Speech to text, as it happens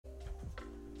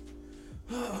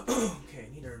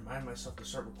remind myself to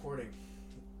start recording.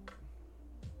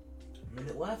 A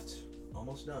minute left.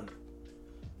 Almost done.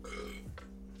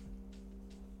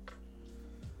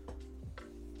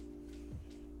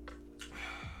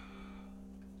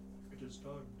 It is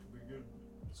time to begin.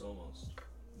 It's almost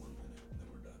 1 minute, then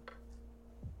we're done.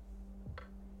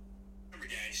 Remember,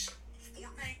 guys,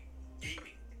 Fortnite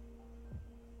gaming.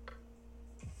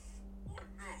 Oh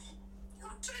no,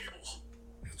 our table.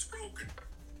 It's broken.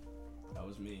 That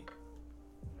was me.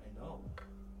 I know.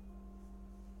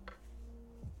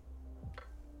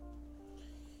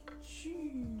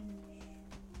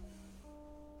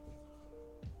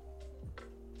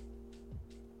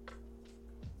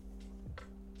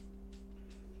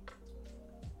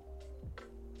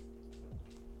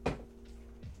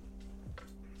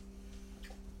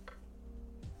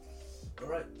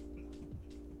 Alright.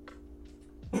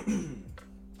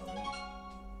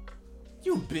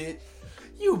 You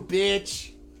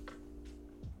bitch!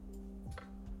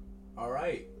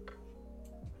 Alright.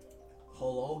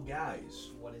 Hello, guys.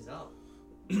 What is up?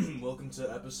 Welcome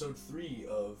to episode 3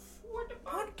 of What the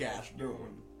Podcast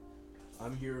Doing.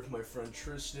 I'm here with my friend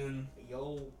Tristan.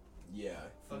 Yo. Yeah.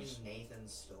 Fucking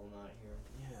Nathan's still not here.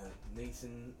 Yeah,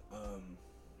 Nathan,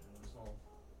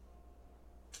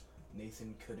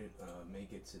 Nathan couldn't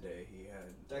make it today. He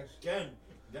had... Again.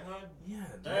 God Yeah,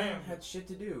 damn. Dan had shit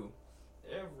to do.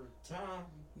 every time.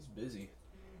 He's busy.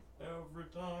 Every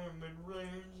time it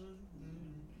rains.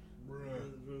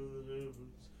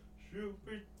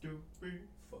 Shoopy-doopy.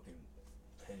 Fucking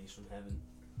pennies from heaven.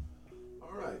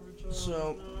 Alright, Every time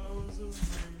so...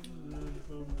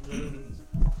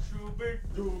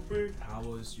 Shoopy-doopy. How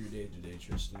was your day today,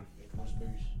 Tristan? I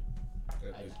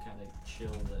kind of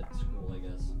chilled at school, I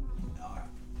guess. Alright. I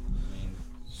mean,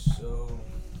 So...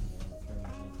 pretty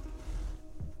much it.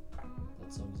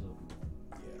 That sums up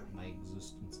Yeah. my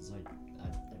existence. Is I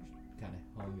kind of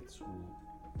hung at school.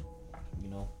 You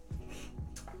know?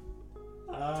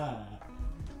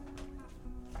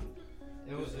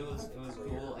 It was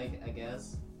cool, I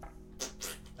guess.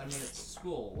 I mean, it's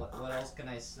school. What else can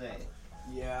I say?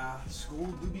 Yeah, school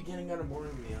do be getting kind of boring,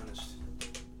 to be honest.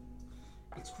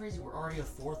 It's crazy. We're already a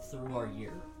fourth through our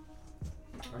year.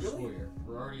 Our Really? school year.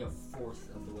 We're already a fourth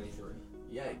of the way through.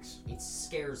 Yikes. It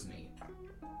scares me.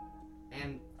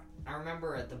 And I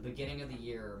remember at the beginning of the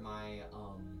year, my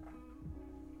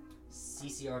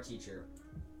CCR teacher,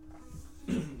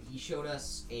 he showed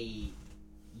us a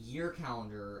year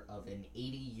calendar of an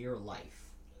 80-year life.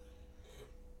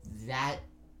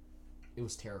 It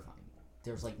was terrifying.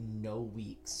 There's like no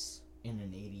weeks in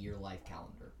an 80-year life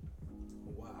calendar.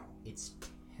 Wow. It's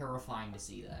terrifying to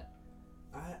see that.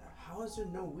 How is there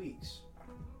no weeks?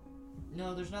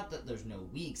 No, there's not that there's no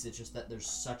weeks, it's just that there's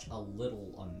such a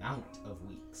little amount of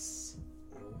weeks.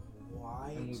 Why?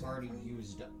 And we've exactly? already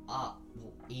used up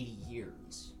 80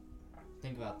 years.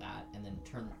 Think about that, and then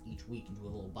turn each week into a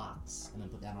little box, and then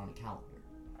put that on a calendar.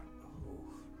 Oh,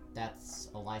 That's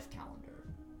a life calendar.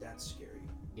 that's scary.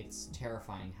 It's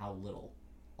terrifying how little.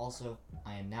 Also,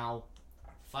 I am now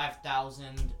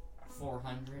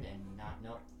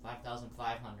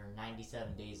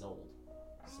 5,597 days old.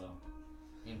 So,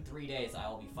 in 3 days, I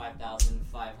will be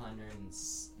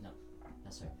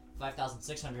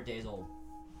 5,600 days old.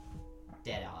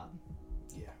 Dead on.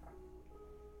 Yeah.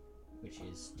 Which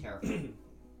is terrifying.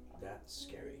 That's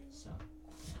scary. So,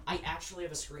 I actually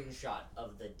have a screenshot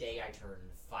of the day I turned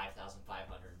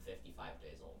 5,555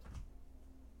 days old.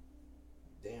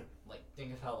 Damn. Like,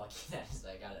 think of how lucky that is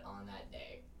that I got it on that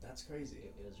day. That's crazy.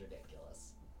 It was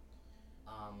ridiculous.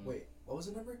 Wait, what was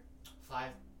the number?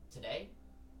 5 today?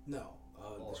 No,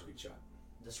 Or- the screenshot.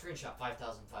 The screenshot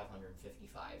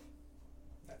 5,555.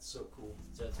 That's so cool.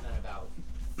 So it's been about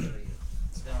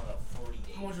 40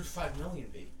 days. How much would 5 million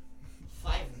be?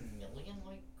 5 million?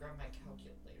 Let me grab my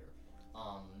calculator.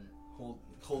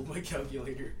 Hold my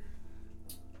calculator.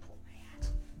 Pull my hat.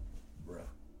 Bruh.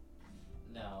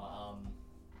 No, I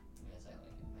guess I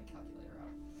like get my calculator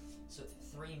out. So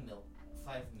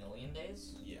 5 million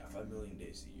days? Yeah, 5 million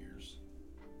days to years.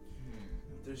 Hmm.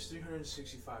 There's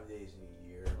 365 days in a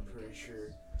year. Let I'm me pretty get sure.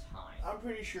 Time. I'm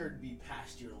pretty sure it'd be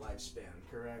past your lifespan,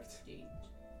 correct? Date.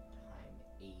 Time.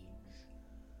 Age.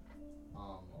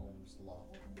 Ohm's law.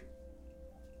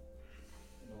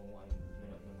 No, my gosh.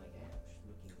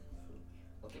 Looking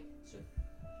for. Okay, so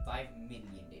 5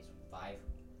 million days.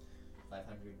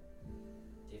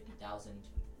 550,000.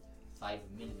 5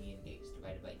 million days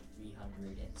divided by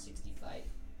 365.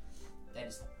 That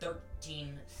is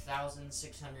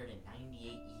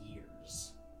 13,698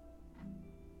 years.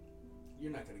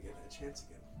 You're not gonna get that chance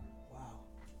again. Wow.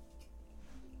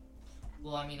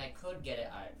 Well, I mean, I could get it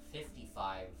at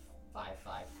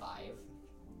 55,555.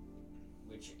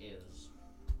 which is...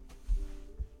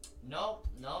 Nope,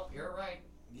 you're right.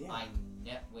 Yeah. I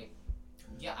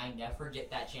never get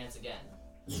that chance again.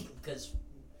 Because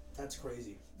That's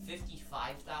crazy.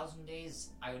 55,000 days,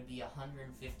 I would be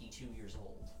 152 years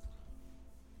old.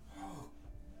 Oh,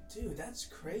 dude, that's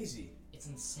crazy. It's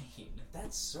insane.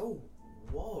 That's so...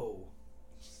 Whoa.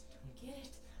 I just don't get it.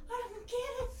 I don't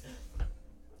get it.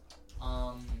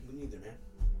 Me neither, man.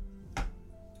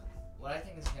 What I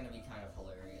think is going to be kind of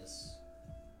hilarious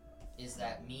is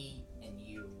that me and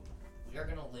you, we are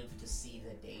going to live to see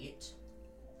the date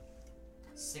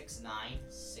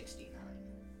 6/9/69.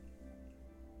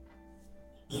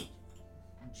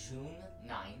 June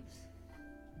 9th,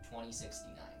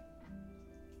 2069.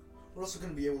 We're also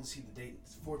going to be able to see the date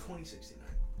for 2069.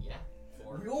 Yeah.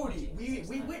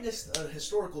 We witnessed a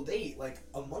historical date like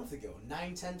a month ago,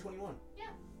 9/10/21. Yeah.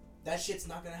 That shit's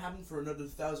not going to happen for another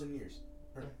 1,000 years.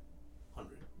 Or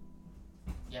 100.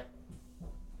 Yep.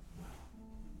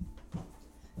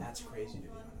 That's crazy, to be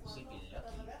honest. We'd be lucky.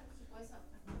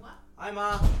 Hi,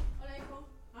 Ma. Hola, hijo.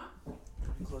 ¿Ah?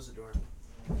 Close the door.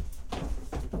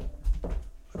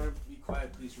 Try to be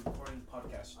quiet, please. We're recording the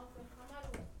podcast. Okay,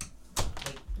 Amaru.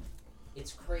 Like,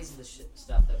 it's crazy the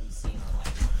stuff that we see in our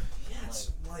life.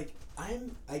 Yes,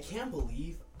 I can't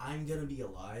believe I'm gonna be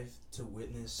alive to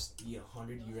witness the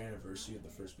 100-year anniversary of the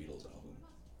first Beatles album.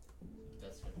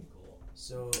 That's gonna be cool.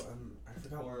 So I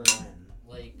forgot Or, when.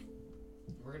 like,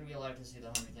 we're gonna be alive to see the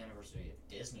 100th anniversary of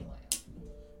Disneyland.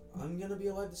 I'm gonna be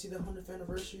alive to see the 100th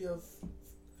anniversary of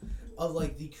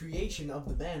like the creation of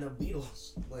the band of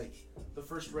Beatles, like the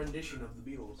first rendition of the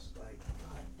Beatles. Like,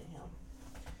 god damn,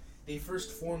 they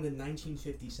first formed in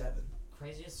 1957.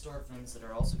 Crazy historic things that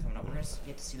are also coming up. We're gonna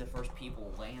get to see the first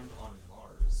people land on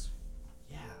Mars.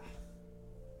 Yeah.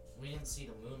 We didn't see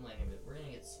the moon landing, but we're gonna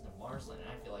get to see the Mars landing.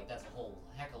 I feel like that's a whole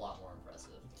heck of a lot more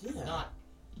impressive. Yeah. Not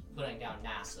putting down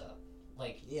NASA.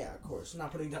 Like, Yeah, of course.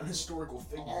 Not putting down historical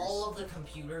figures. all of the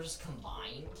computers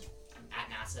combined at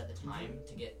NASA at the time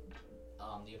to get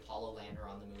the Apollo lander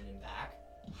on the moon and back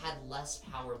had less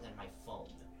power than my phone.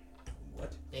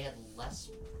 What? They had less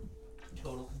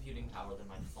total computing power than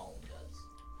my phone does.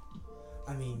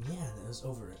 I mean, yeah, that was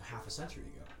over half a century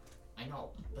ago. I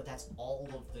know, but that's all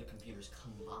of the computers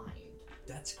combined.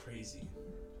 That's crazy.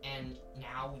 And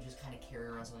now we just kind of carry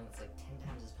around something that's like 10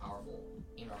 times as powerful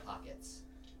in our pockets.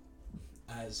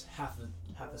 As half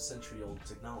a century old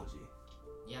technology.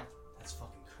 Yeah. That's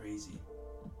fucking crazy.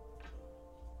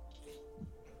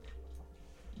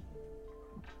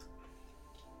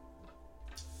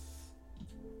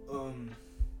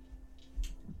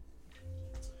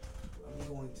 I'm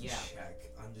going to check.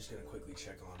 I'm just gonna quickly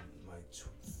check on my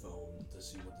phone to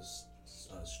see what this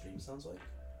stream sounds like.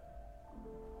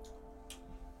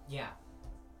 Yeah.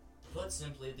 Put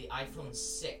simply, the iPhone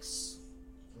 6,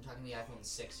 I'm talking the iPhone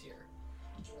 6 here.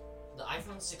 The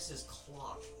iPhone 6's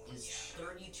clock is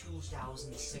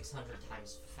 32,600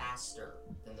 times faster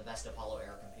than the best Apollo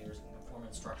era computers and can perform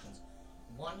instructions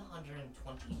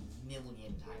 120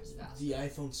 million times faster. The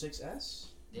iPhone 6S?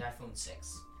 The iPhone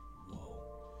 6. Whoa.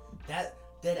 That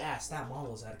dead ass, that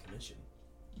model is out of commission.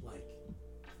 Like,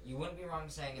 You wouldn't be wrong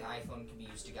saying an iPhone can be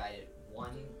used to guide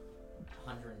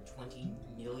 120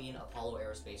 million Apollo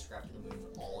era spacecraft to the moon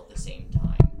all at the same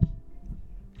time.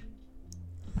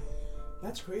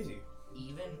 that's crazy.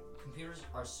 Even computers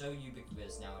are so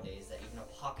ubiquitous nowadays that even a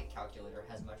pocket calculator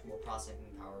has much more processing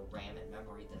power, RAM, and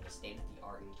memory than the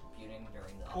state-of-the-art in computing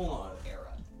during the Hold Apollo on.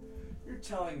 era. You're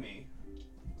telling me.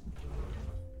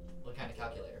 What kind of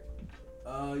calculator?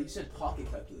 You said pocket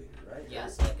calculator, right?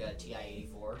 Yes, like a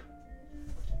TI-84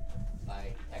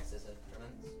 by Texas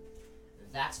Instruments.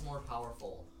 That's more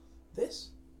powerful. This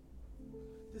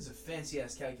is a fancy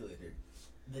ass calculator.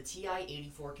 The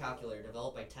TI-84 calculator,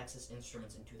 developed by Texas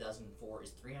Instruments in 2004,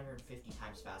 is 350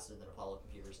 times faster than Apollo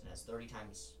computers and has 32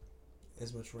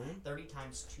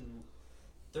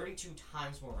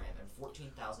 times more RAM and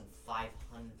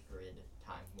 14,500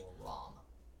 times more ROM.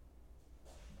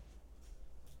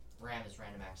 RAM is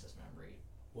random access memory.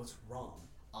 What's wrong?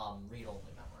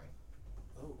 Read-only memory.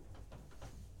 Oh,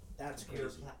 that's Computer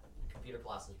crazy. computer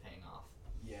class is paying off.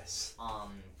 Yes.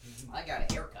 I got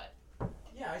a haircut.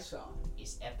 Yeah, I saw.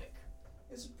 It's epic.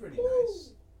 It's pretty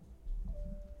nice.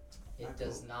 It Not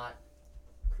does cool. not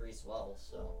crease well,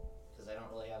 so because I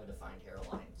don't really have a defined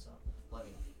hairline, so let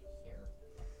me here.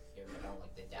 I don't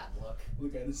like the dad look.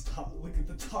 Look at his top. Look at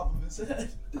the top of his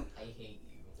head. I hate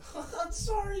you. I'm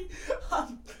sorry. I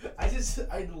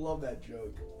love that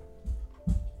joke.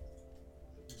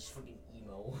 Just fucking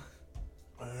emo.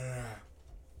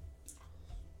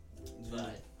 Dude,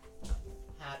 But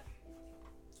hat.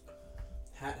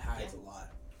 hat hides a lot.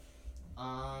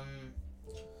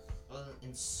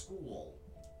 in school.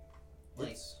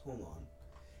 Like, Hold on.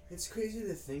 It's crazy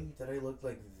to think that I looked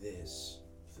like this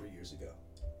 3 years ago.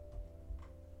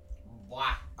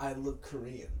 wah, I look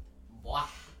Korean. wah.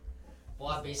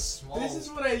 Boy, be small. This is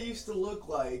what I used to look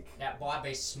like. That boy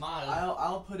be small.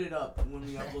 I'll put it up when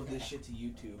we upload this shit to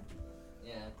YouTube.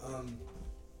 Yeah.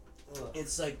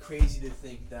 It's like crazy to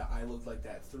think that I looked like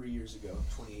that 3 years ago,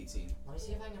 2018. Let me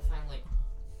see if I can find like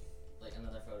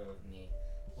another photo of me.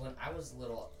 When I was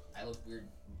little, I looked weird.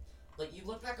 Like, you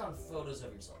look back on photos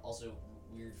of yourself. Also,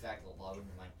 weird fact that log in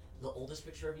your mind. The oldest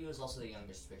picture of you is also the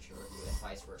youngest picture of you, and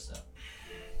vice versa.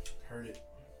 Heard it.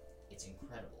 It's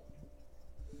incredible.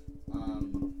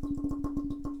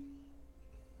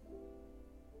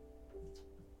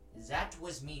 That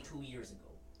was me 2 years ago.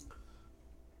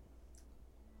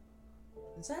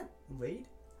 Is that Wade?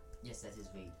 Yes, that is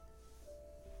Wade.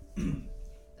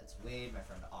 That's Wade, my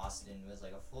friend Austin, who has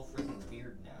like a full freaking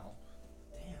beard now.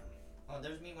 Damn. Oh,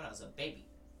 there's me when I was a baby.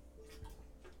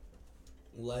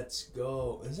 Let's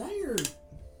go. Is that your...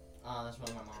 That's one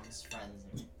of my mom's friends,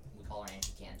 and we call her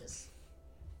Auntie Candace.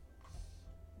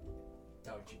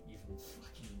 Don't you even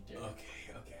fucking dare. Okay.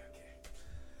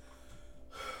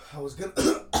 I was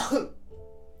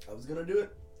gonna do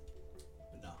it,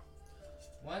 but no.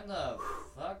 When the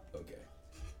fuck? Okay.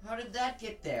 How did that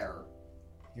get there?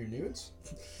 Your nudes?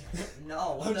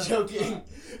 No, what I'm the joking.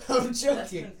 fuck? I'm joking.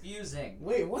 That's confusing.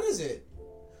 Wait, what is it?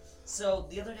 So,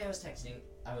 the other day I was not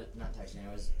texting,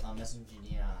 I was messaging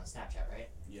you on Snapchat, right?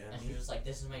 Yeah. And she was like,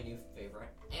 this is my new favorite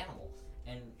animal.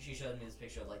 And she showed me this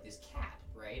picture of like this cat,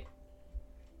 right?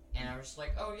 And I was just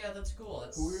like, oh yeah, that's cool.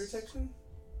 That's... Who were you texting?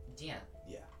 Deanna.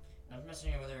 Yeah. And I was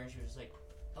messaging with her and she was just like,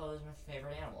 oh, this is my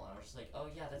favorite animal. And I was just like, oh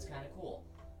yeah, that's kind of cool.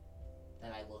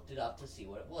 Then I looked it up to see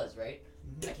what it was, right?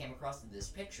 Mm-hmm. I came across this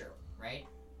picture, right?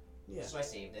 Yeah. So I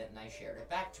saved it and I shared it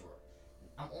back to her.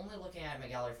 I'm only looking at my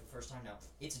gallery for the first time now.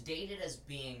 It's dated as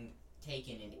being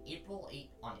taken in April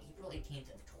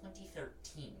 18th of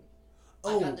 2013.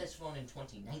 Oh. I got this phone in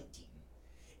 2019.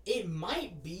 It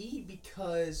might be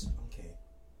because... Okay.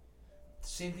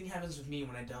 Same thing happens with me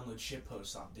when I download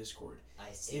shitposts off Discord.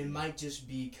 I see. It might just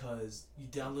be because you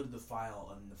downloaded the file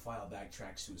and the file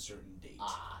backtracks to a certain date.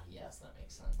 Ah, yes, that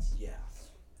makes sense. Yeah.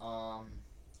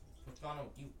 What's going on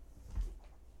with you?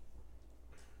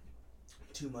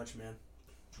 Too much, man.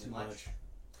 Too much?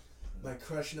 My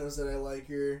crush knows that I like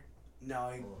her. Now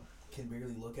I can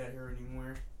barely look at her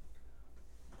anymore.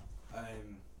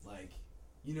 I'm like,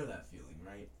 you know that feeling,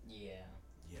 right? Yeah.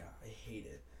 Yeah, I hate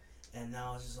it. And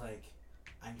now it's just like,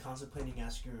 I'm contemplating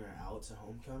asking her out to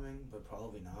homecoming, but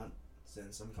probably not,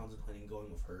 since I'm contemplating going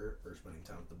with her or spending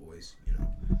time with the boys, you know.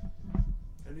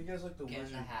 How do you guys like the Get in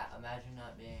wizard? the hat. Imagine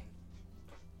not being...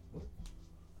 What?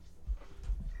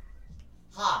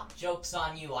 Ha! Joke's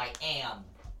on you, I am.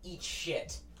 Eat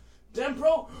shit. Damn,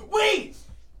 bro! Wait!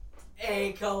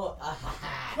 Hey, Cohen!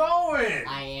 Cohen!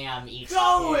 I am. Eat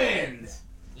Cohen! shit.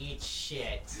 Eat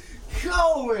shit.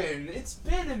 Cohen! It's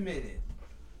been a minute.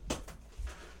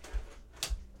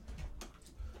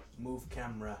 Move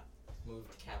camera. Move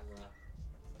the camera.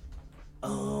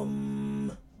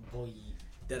 Boy.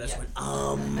 That is Yeah.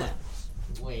 when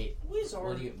Wait. Wizard.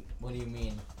 What do you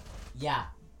mean? Yeah.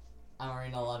 I'm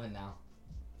wearing 11 now.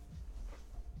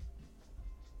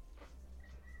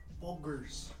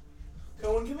 Bulgars.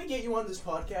 Cohen, can we get you on this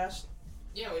podcast?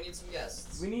 Yeah, we need some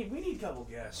guests. We need a couple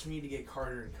guests. We need to get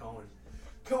Carter and Cohen.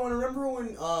 Cohen, remember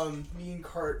when me and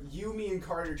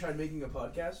Carter tried making a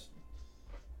podcast?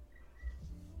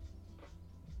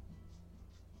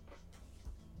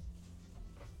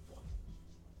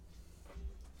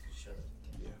 Shut up.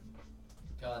 Yeah.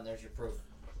 Go on, there's your proof.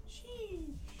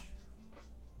 Sheesh.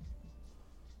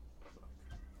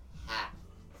 Ha.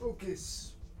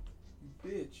 Focus. You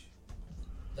bitch.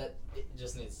 That it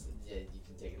just needs. Yeah, you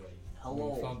can take it away. Hello.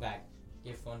 Give your phone back.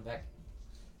 Give your phone back.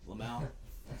 Lamau.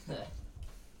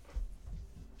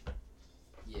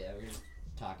 Yeah, we're just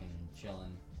talking and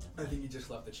chilling. I think you just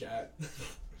left the chat.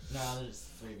 No, there's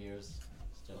 3 viewers.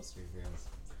 Still 3 viewers.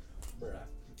 Bruh.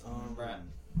 Bruh.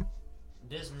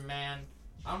 This man.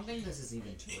 I don't think this is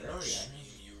even too early. I think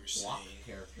You were walk saying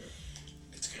character.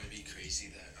 it's gonna be crazy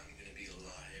that I'm gonna be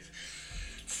alive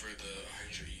for the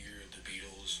 100 year of the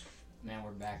Beatles. Man,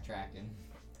 we're backtracking.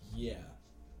 Yeah.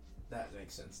 That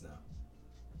makes sense now.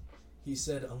 He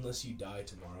said, unless you die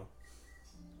tomorrow.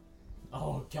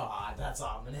 Oh god, that's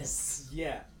ominous.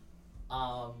 Yeah.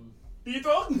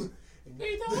 Beatles.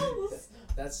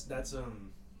 That's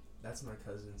my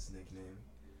cousin's nickname.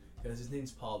 Because his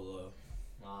name's Pablo.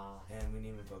 And we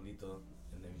named him Pablito.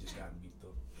 And then we just got him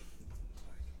Vito.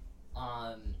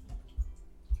 I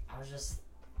was just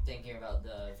thinking about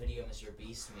the video Mr.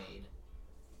 Beast made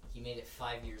He made it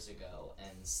 5 years ago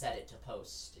and set it to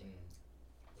post in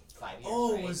 5 years.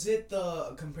 Oh, right? was it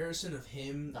the comparison of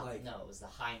him No, like? no, it was the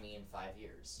high me in 5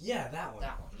 years. Yeah, that one.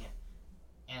 That one, yeah.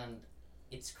 And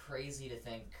it's crazy to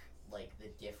think like the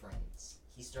difference.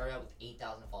 He started out with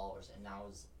 8,000 followers and now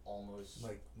is almost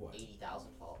Like what? 80,000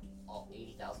 followers.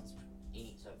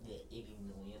 80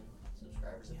 million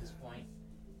subscribers at this point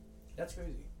That's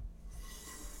crazy.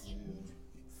 in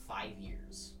 5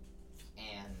 years.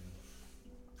 And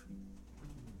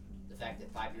the fact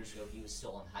that 5 years ago he was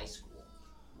still in high school.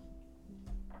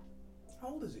 How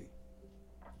old is he?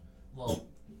 Well,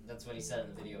 that's what he said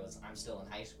in the video is, I'm still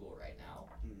in high school right now.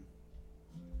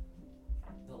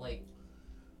 But like,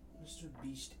 Mr.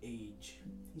 Beast age.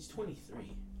 He's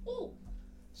 23. oh,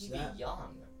 So he'd be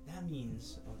young. that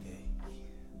means, okay,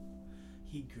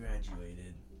 he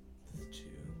graduated 2,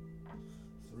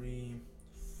 3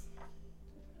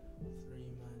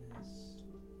 minus 2.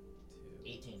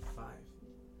 18. 5.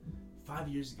 5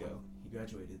 years ago, he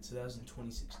graduated, so that was in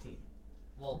 2016.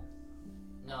 Well,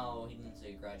 no, he didn't say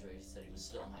he graduated. He said he was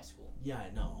still in high school. Yeah, I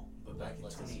know, but back in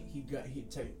Let's 20, see. if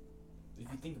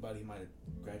you think about it, he might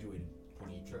have graduated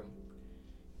 20. True.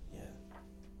 Yeah.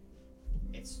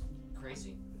 It's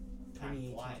crazy. Time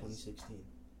 2018, flies. 2016.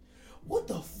 What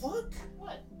the fuck?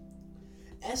 What?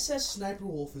 SS Sniper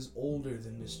Wolf is older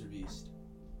than Mr. Beast.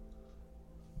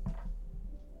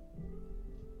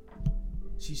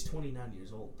 She's 29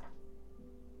 years old.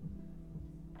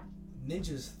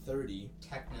 Ninja's 30.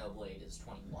 Technoblade is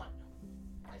 21,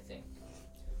 I think.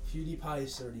 PewDiePie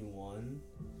is 31.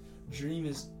 Dream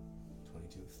is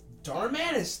 22.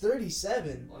 Darman is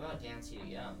 37. What about Dan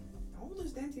TDM? How old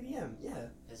is Dan TDM? Yeah.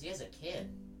 Because he has a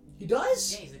kid. He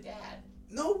does? Yeah, he's a dad.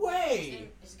 No way!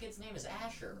 His kid's name is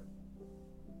Asher.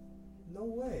 No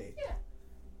way. Yeah.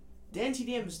 Dan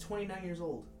TDM is 29 years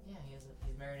old. Yeah, he's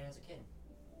married and has a kid.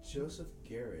 Joseph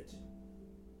Garrett.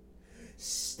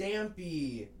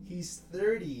 Stampy. He's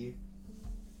 30.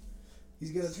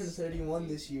 He's gonna turn 31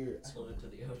 this year. Salute to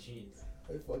the OGs.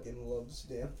 I fucking love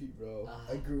Stampy, bro.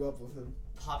 Uh, I grew up with him.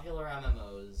 Popular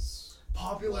MMOs.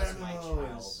 Popular was my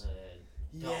MMOs. childhood.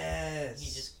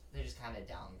 Yes. They just kind of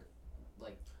down.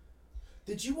 Like,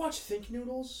 Did you watch Think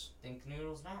Noodles? Think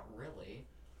Noodles? Not really.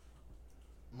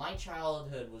 My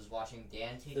childhood was watching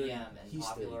Dan TDM 30 and he's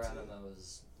popular 32.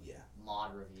 MMOs, Yeah.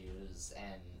 mod reviews,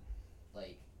 and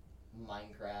like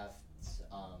Minecraft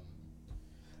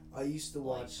I used to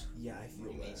Like, watch. Yeah, I feel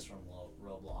remakes bad. from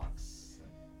Roblox.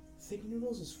 Think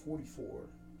Noodles is 44.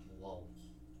 Whoa.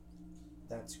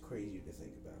 That's crazy to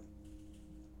think about.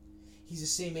 He's the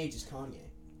same age as Kanye.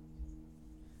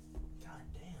 God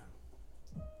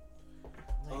damn.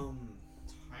 Like, Um.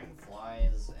 time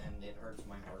flies and it hurts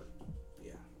my heart.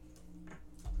 Yeah.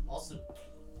 Also,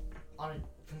 on a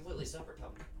completely separate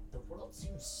topic, the world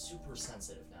seems super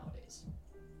sensitive nowadays.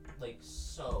 Like,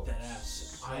 so. That I'm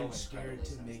so scared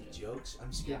incredibly to make sensitive. jokes.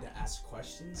 I'm scared Yeah. to ask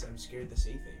questions. I'm scared to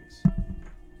say things.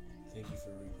 Thank you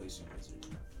for replacing Wizard.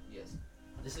 Yes.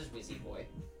 This is Wizzy Boy.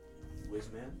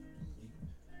 Wizman?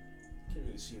 You can't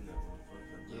really see him that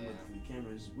well. Yeah. The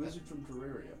camera is Wizard from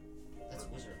Terraria. That's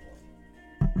Wizard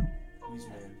Boy.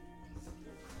 Wizman.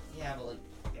 Yeah, but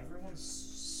like, everyone's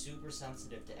super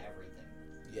sensitive to everything.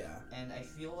 Yeah. And I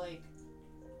feel like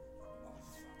Oh,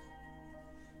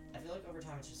 fuck. over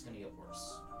time it's just gonna get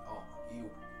worse. Oh, you.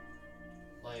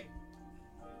 Like,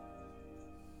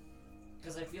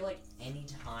 because I feel like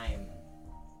anytime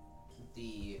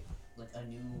a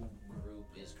new group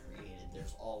is created,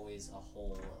 there's always a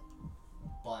whole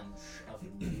bunch of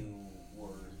new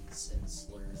words and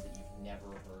slurs that you've never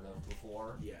heard of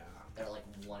before. Yeah. They're like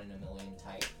 1 in a million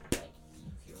type. Like,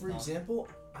 you hear For them. example,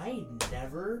 I've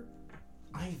never,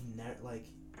 like,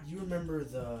 you remember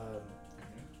those,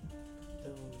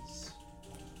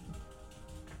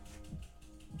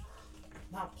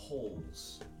 not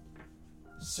polls,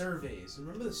 surveys.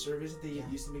 Remember the surveys that they Yeah.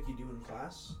 used to make you do in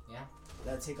class? Yeah.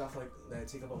 That take up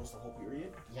almost the whole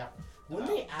period? Yeah. When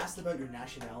they asked about your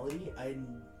nationality,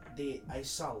 I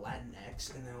saw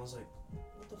Latinx, and then I was like,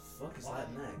 what the fuck is Why?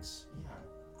 Latinx?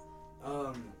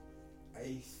 Yeah.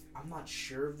 I'm not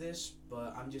sure of this,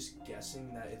 but I'm just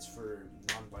guessing that it's for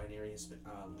non-binary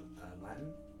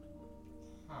Latin.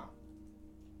 Huh.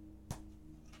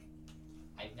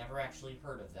 I've never actually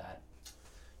heard of that.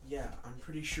 Yeah, I'm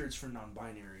pretty sure it's for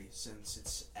non-binary since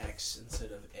it's X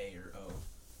instead of A or O,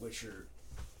 which are,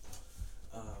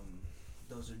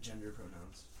 those are gender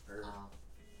pronouns.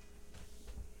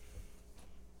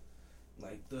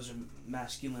 Like, those are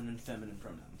masculine and feminine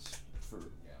pronouns for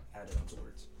added on to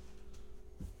words.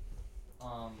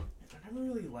 I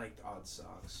never really liked Odd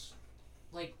Socks.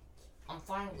 Like, I'm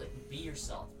fine with it. Be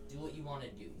yourself. Do what you want to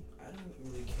do. I don't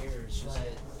really care. It's just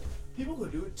But people who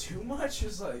do it too much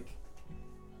is like.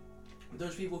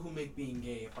 There's people who make being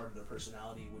gay a part of their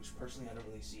personality, which personally I don't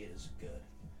really see it as good.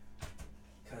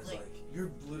 Because, like,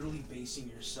 you're literally basing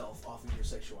yourself off of your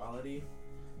sexuality.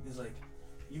 It's like,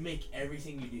 you make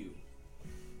everything you do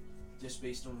just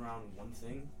based around one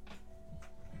thing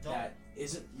that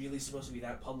isn't really supposed to be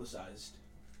that publicized.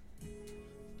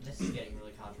 this is getting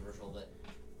really controversial, but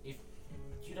if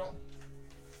you don't...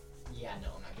 Yeah, no,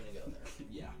 I'm not gonna go there.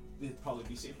 Yeah, it'd probably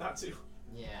be safe not to.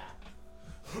 Yeah.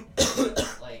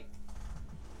 Like,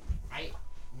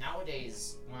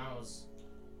 nowadays, when I was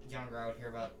younger, I would hear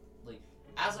about, like,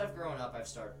 as I've grown up, I've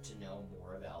started to know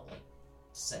more about, like,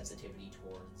 sensitivity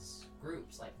towards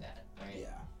groups like that, right?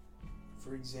 Yeah.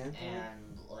 For example?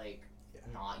 And, like,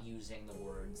 not using the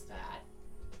words that,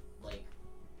 like,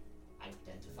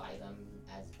 identify them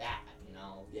as bad, you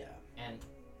know? Yeah. And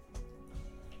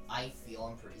I feel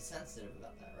I'm pretty sensitive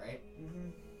about that, right? Mm-hmm.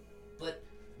 But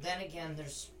then again,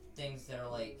 there's things that are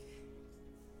like,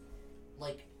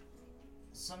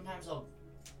 sometimes I'll,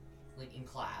 like, in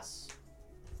class,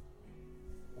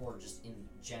 or just in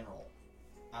general,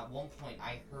 at one point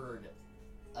I heard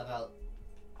about,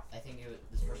 I think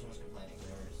this person was complaining,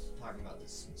 they were just talking about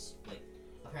this, like,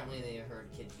 apparently they heard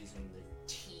kids using the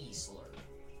T slur.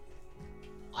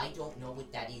 I don't know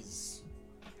what that is.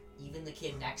 Even the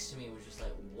kid next to me was just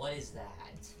like, what is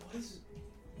that? What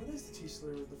is the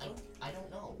T-slur? What the fuck? I don't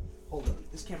know. Hold on,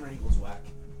 this camera angle's whack.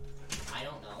 I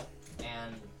don't know.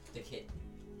 And the kid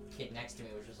next to me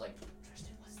was just like,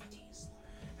 Tristan, what's the T-slur?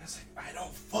 I was like, I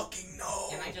don't fucking know.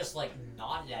 And I just, like,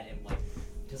 nodded at him, like,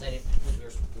 because I didn't,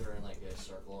 we were in, like, a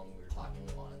circle and we were talking,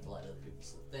 we wanted to let other people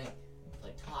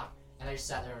talk. And I just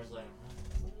sat there and was like,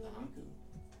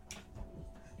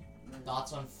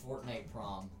 thoughts on Fortnite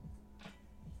prom.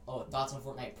 Oh, thoughts on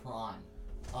Fortnite prawn.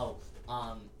 Oh,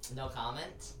 no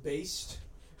comment? Based.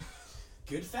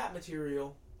 Good fat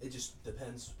material. It just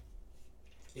depends.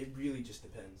 It really just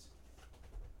depends.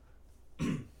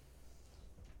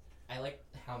 I like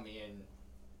how me and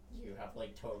you have,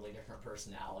 like, totally different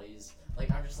personalities.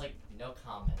 Like, I'm just like, no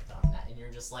comment on that. And you're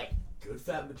just like, Good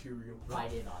fat material.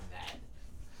 right in on that.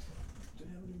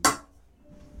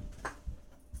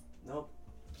 Nope.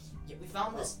 Yeah, we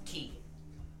found this key.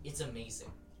 It's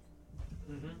amazing.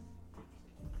 Mm-hmm.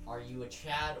 Are you a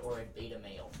Chad or a beta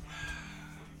male?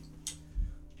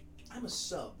 I'm a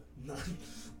sub. No,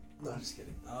 I'm just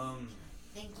kidding.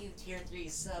 Thank you, tier 3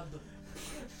 sub.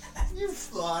 You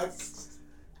fuck.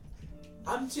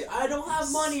 I don't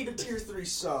have money to tier 3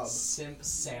 sub. Simp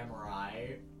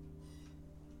Samurai.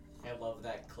 I love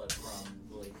that clip from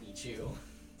Lily Pichu.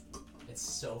 It's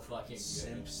so fucking good.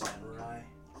 Simp Samurai.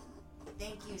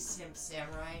 Thank you, Simp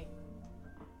Samurai.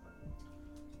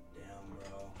 Damn,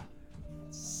 bro.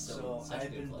 So such a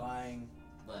I've good been clip. buying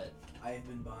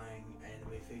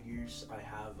anime figures. I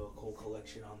have a whole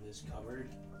collection on this cupboard.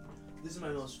 This is my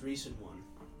most recent one.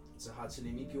 It's a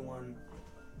Hatsune Miku one,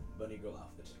 bunny girl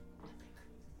outfit.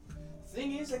 The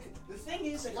thing is,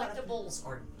 Collectibles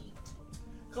are neat.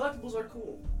 collectibles are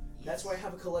cool. That's Yes. why I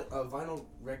have a vinyl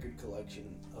record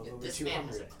collection of over This man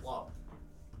has 200. a club.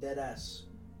 Deadass.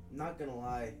 Not gonna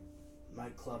lie, my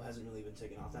club hasn't really been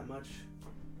taken off that much.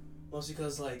 Mostly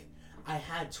because, like, I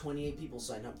had 28 people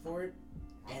sign up for it,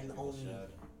 and only,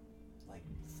 like,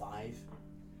 5.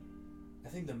 I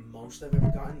think the most I've ever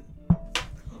gotten...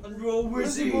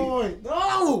 Where's he?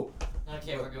 No!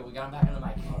 Okay, we're good. We got him back on the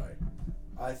mic. Alright.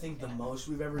 I think the most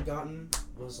we've ever gotten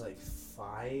was, like,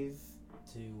 5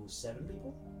 to 7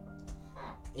 people.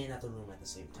 In at the room at the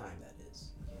same time, that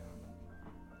is.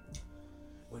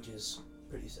 Which is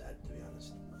pretty sad, to be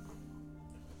honest.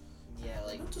 Yeah,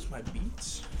 like, Not just my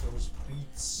beats. Those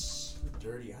beats. They're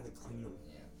dirty. I had to clean them.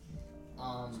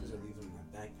 Because I leave them in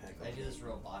my backpack. I do this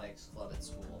robotics club at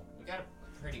school. We got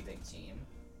a pretty big team,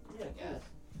 Yeah, I guess.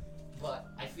 But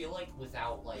I feel like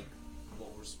without, like,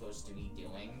 what we're supposed to be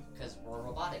doing, because we're a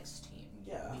robotics team.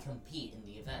 Yeah. We compete in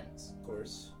the events. Of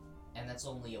course. And that's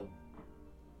only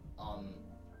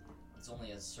it's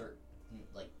only a certain,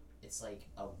 like, it's like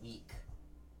a week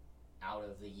out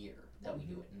of the year that we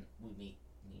do it, and we meet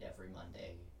every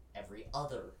Monday, every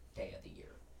other day of the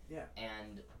year. Yeah.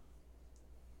 And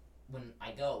when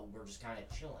I go, we're just kind of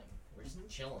chilling. We're just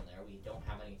chilling there. We don't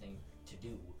have anything to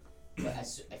do. But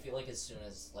I feel like as soon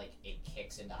as, like, it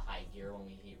kicks into high gear when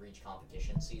we reach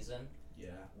competition season,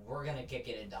 Yeah. we're gonna kick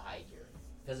it into high gear,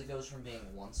 because it goes from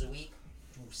being once a week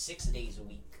to 6 days a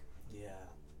week. Yeah.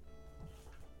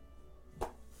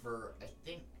 For, I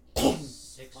think,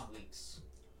 6 weeks.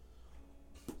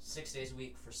 6 days a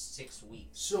week for 6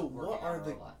 weeks. So working what on are a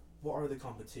the robot. what are the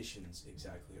competitions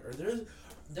exactly? Are there?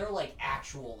 They're like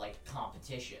actual like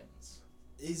competitions.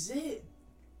 Is it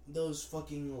those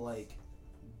fucking like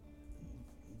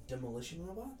demolition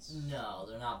robots? No,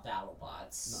 they're not battle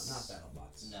bots. No, not battle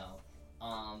bots. No.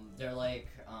 They're like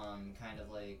kind of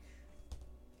like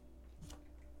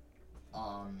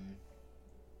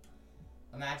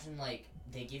imagine like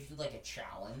they give you like a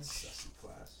challenge. Sussy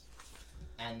class.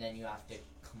 And then you have to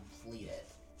complete it.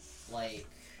 Like,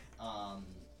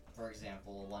 for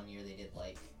example, one year they did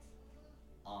like,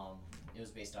 it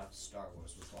was based off of Star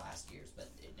Wars, was last year's, but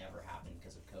it never happened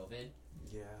because of COVID.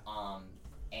 Yeah.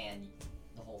 And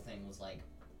the whole thing was like,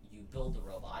 you build the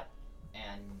robot,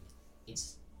 and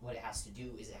it's what it has to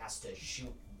do is it has to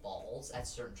shoot balls at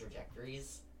certain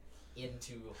trajectories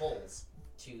into holes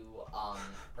to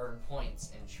earn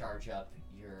points and charge up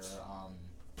your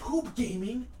Poop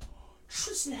gaming.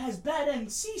 Tristan has bad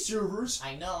MC servers.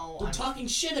 I know. They're talking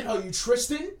shit about you,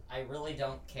 Tristan. I really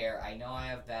don't care. I know I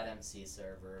have bad MC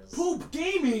servers. Poop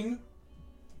gaming.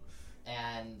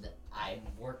 And I'm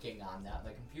working on that.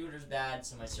 My computer's bad,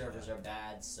 so my servers are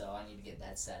bad, so I need to get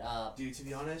that set up. Dude, to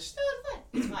be honest, No, it's fine.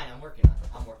 It's fine. I'm working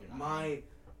on it.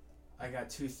 I got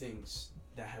two things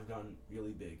that have gotten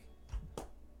really big.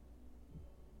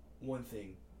 One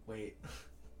thing. Wait.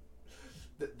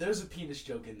 There's a penis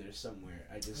joke in there somewhere.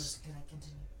 I just. Can I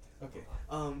continue? Okay.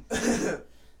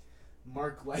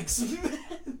 Mark likes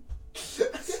men.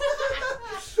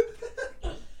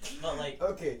 But like,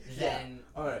 okay. then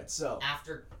All right. So.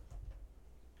 after.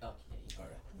 Okay. All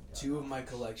right. Two of my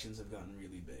collections have gotten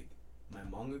really big. My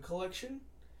manga collection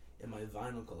and my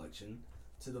vinyl collection,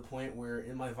 to the point where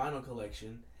in my vinyl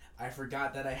collection, I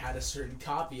forgot that I had a certain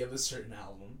copy of a certain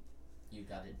album. You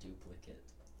got a duplicate,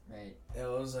 right? And I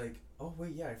was like, oh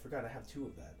wait, yeah, I forgot I have two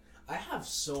of that. I have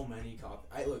so many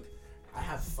copies. I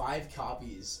have 5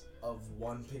 copies of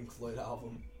one Pink Floyd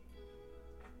album.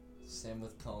 Same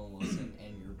with Combos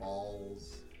and your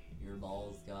balls. Your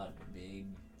balls got big.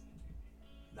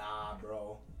 Nah,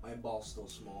 bro, my ball's still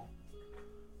small.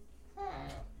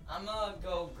 I'm gonna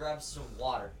go grab some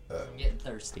water. I'm getting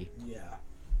thirsty. Yeah,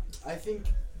 I think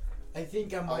I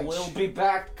might. I will be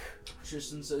back.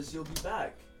 Tristan says he'll be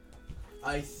back.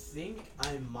 I think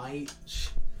I might.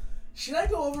 Should I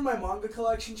go over my manga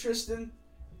collection, Tristan?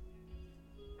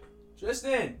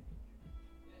 Tristan.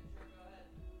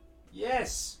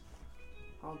 Yes.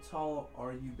 How tall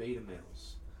are you, beta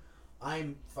males?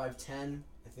 I'm 5'10".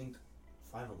 I think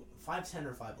 5'10"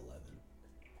 or 5'11".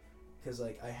 Because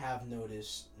like I have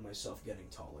noticed myself getting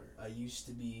taller. I used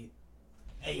to be.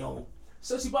 Hey yo.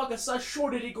 Sussy Baka /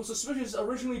 shorted equals suspicious.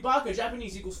 Originally Baka,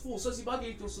 Japanese equals fool. Sussy Baka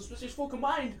equals suspicious. Full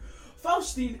combined.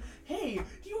 Faustine, hey,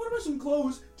 do you want to buy some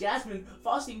clothes? Jasmine,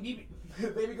 Faustine,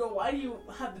 baby girl, why do you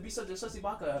have to be such a Sussy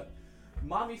Baka?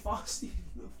 Mommy Faustine,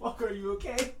 the fuck are you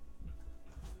okay?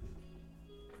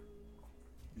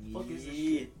 Fuck is this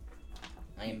shit?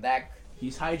 I am back.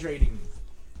 He's hydrating.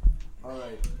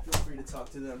 Alright, feel free to talk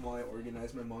to them while I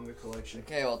organize my manga collection.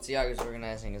 Okay, well, Tiago's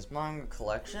organizing his manga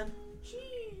collection.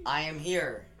 I am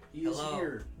here. He is Hello.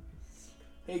 here.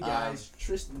 Hey guys,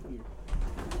 Tristan here.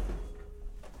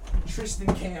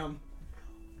 Tristan Cam.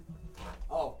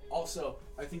 Oh, also,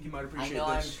 I think you might I appreciate know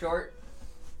I'm this. short.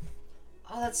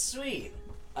 Oh, that's sweet.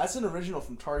 That's an original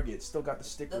from Target. Still got the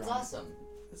sticker That's on it. awesome.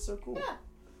 That's so cool. Yeah,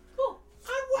 cool.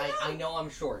 I know I'm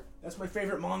short. That's my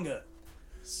favorite manga.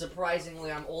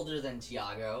 Surprisingly, I'm older than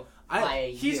Tiago. By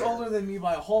a He's year. older than me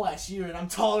by a whole ass year, and I'm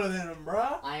taller than him,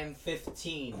 bruh. I am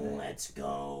 15. Let's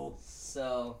go.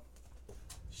 So,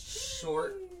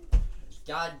 short.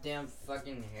 Goddamn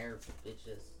fucking hair,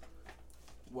 bitches.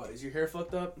 What, is your hair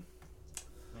fucked up?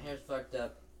 My hair's fucked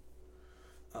up.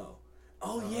 Oh. Oh,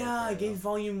 Oh, yeah, I okay, gave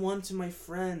volume 1 to my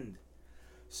friend.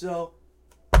 So,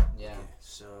 Yeah.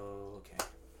 okay.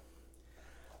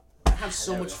 I have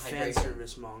so There we much go, fan hydration.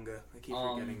 service manga. I keep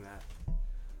forgetting that.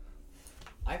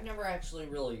 I've never actually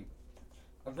really.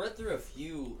 I've read through a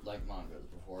few like mangas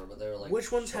before, but they were like.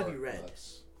 Which ones have short you read?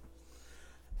 books.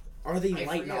 Are they I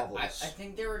light forget. novels? I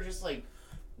think they were just like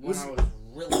when Was- I was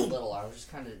really little. I was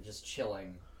just kind of just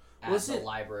chilling at Was the it-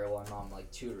 library while my mom like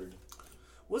tutored.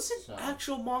 Was it So-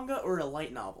 actual manga or a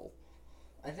light novel?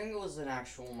 I think it was an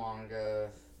actual manga,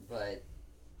 but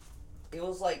it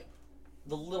was like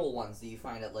the little ones that you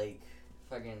find at like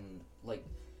fucking like.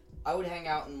 I would hang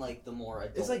out in like the more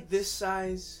adult. It's like this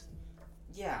size.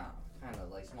 Yeah, kind of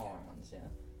like smaller ones. Yeah,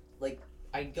 like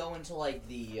I'd go into like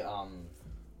the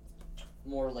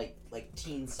more like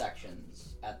teen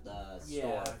sections at the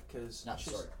store. because Not the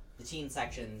store. The teen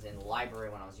sections in the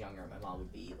library when I was younger. My mom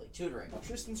would be like tutoring,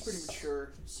 Tristan's pretty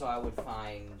mature. so I would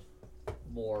find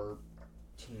more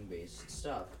teen-based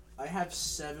stuff. I have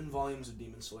 7 volumes of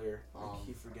Demon Slayer. I Um,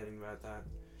 keep forgetting about that.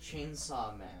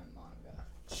 Chainsaw Man manga.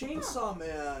 Chainsaw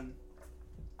Man.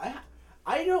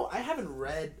 I know I haven't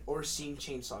read or seen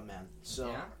Chainsaw Man, so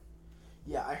Yeah?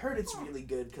 yeah, I heard it's really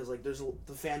good because like the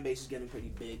fan base is getting pretty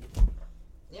big.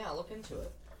 Yeah, look into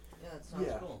it. Yeah, that sounds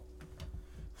Yeah. cool.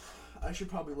 I should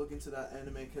probably look into that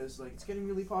anime because like it's getting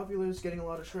really popular. It's getting a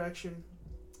lot of traction.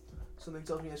 Something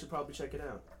tells me I should probably check it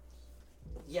out.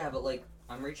 Yeah, but like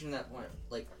I'm reaching that point.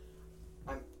 Like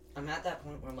I'm at that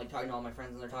point where I'm like talking to all my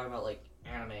friends and they're talking about like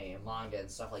anime and manga and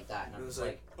stuff like that, and I'm And it's just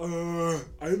like,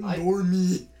 I'm I-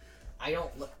 normie. I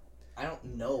don't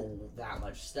know that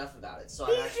much stuff about it, so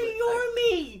I'm actually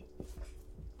me.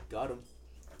 Got him.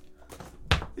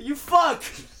 You fuck.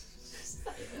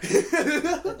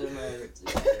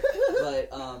 But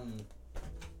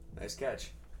Nice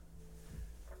catch.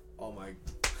 Oh my.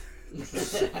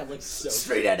 I look so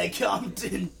Straight out of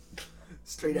Compton.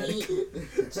 Straight out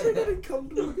of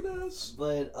Compton. Look at us.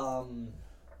 But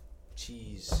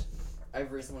Jeez.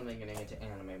 I've recently been getting into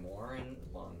anime more and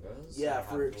mangas. Yeah, I haven't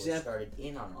for really example- started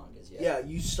in on mangas yet. Yeah,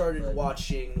 you started But-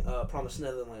 watching Promised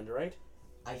Neverland, right?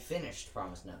 I finished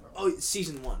Promised Neverland. Oh,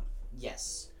 season 1.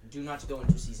 Yes. Do not go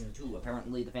into season 2.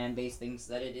 Apparently the fan base thinks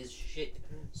that it is shit.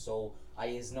 So I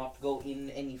is not go in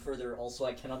any further. Also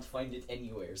I cannot find it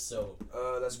anywhere. So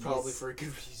That's probably Yes. for a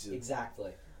good reason.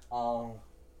 exactly.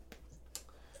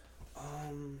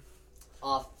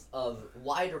 Off of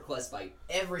wide request by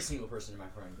every single person in my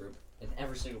friend group and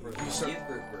every single person in my So- youth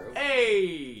group.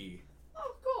 Hey.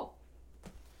 Oh,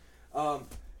 cool.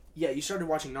 Yeah, you started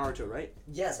watching Naruto, right?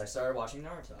 Yes, I started watching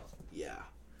Naruto. Yeah.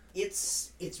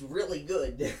 It's really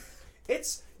good.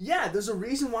 There's a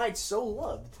reason why it's so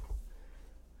loved.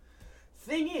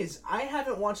 Thing is, I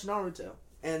haven't watched Naruto,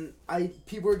 and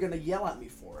people are gonna yell at me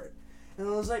for it. And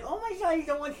I was like, oh my god, you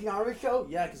don't watch Naruto?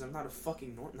 Yeah, because I'm not a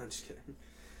fucking No, I'm just kidding.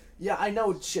 Yeah, I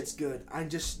know shit's good. I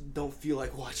just don't feel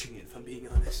like watching it, if I'm being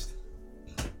honest.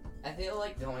 I feel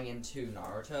like going into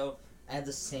Naruto, I had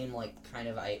the same kind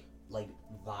of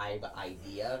vibe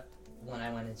idea when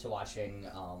I went into watching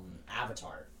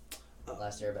Avatar,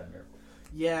 Last Airbender.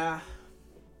 Yeah.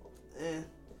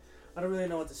 I don't really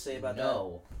know what to say about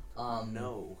No. that.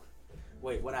 No.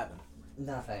 Wait, what happened?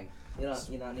 Nothing. You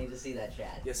don't need to see that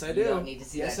chat. Yes, I You do. don't need to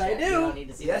see Yes, that I chat. You do. don't need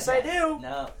to see Yes, that I chat.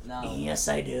 do. No. Yes,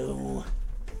 I do.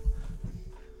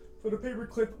 For the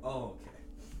paperclip. Oh, okay.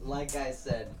 Like I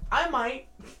said. I might.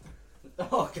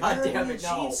 Oh god damn it, no.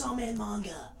 Chainsaw Man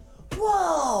manga.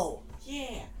 Whoa!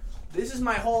 Yeah. This is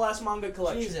my whole ass manga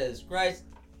collection. Jesus Christ.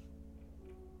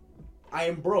 I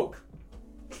am broke.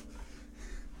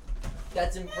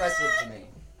 That's impressive to me.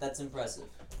 That's impressive.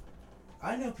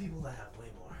 I know people that have way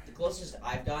more. The closest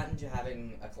I've gotten to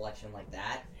having a collection like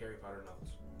that, Harry Potter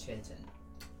novels. Tintin.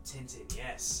 Tintin,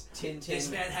 yes. Tintin This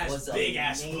man has was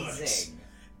big-ass amazing. books.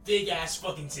 Big ass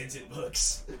fucking Tintin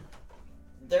books.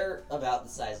 They're about the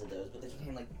size of those, but they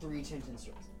contain 3 Tintin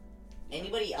stories.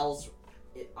 Anybody else?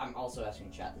 I'm also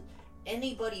asking chat.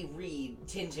 Anybody read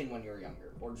Tintin when you were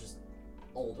younger, or just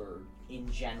older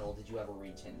in general? Did you ever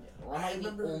read Tintin? Or am I I the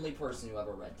remember- only person who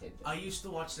ever read Tintin? I used to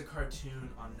watch the cartoon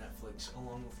on Netflix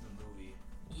along with the movie.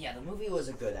 Yeah, the movie was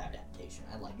a good adaptation.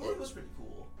 I liked The movie it. was pretty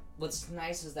cool. What's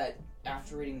nice is that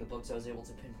after reading the books, I was able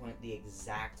to pinpoint the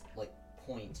exact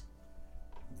point,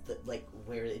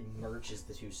 where it merges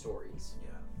the 2 stories. Yeah.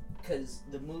 Because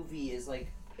the movie is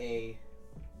a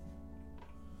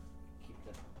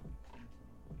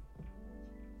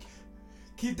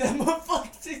Keep that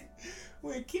motherfucking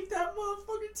keep that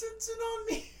motherfucking Tintin on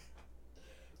me.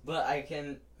 But I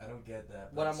can, I don't get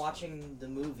that. when I'm watching the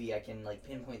movie, I can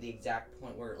pinpoint the exact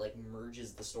point where it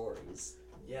merges the stories.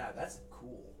 Yeah, that's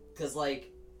cool. Cause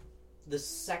the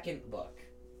second book,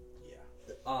 Yeah.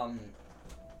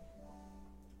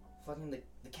 fucking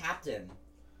the captain,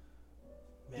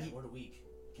 Man, what a week.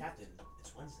 Captain,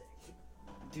 it's Wednesday.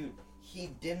 dude, he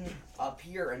didn't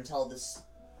appear until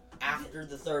after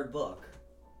the 3rd book.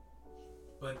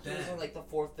 But He was in the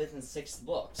 4th, 5th, and 6th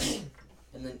books,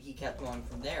 and then he kept going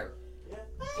from there. Yeah.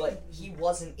 But he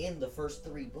wasn't in the first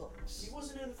 3 books. He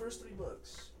wasn't in the first 3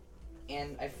 books.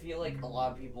 And I feel like a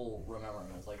lot of people remember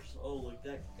him as that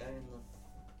guy in the...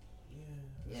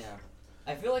 Yeah. Yeah.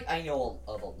 I feel like I know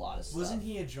of a lot of stuff. Wasn't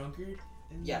he a drunkard?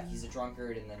 Yeah, he's a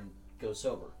drunkard and then goes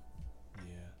sober.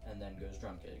 Yeah. And then goes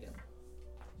drunk again.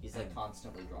 He's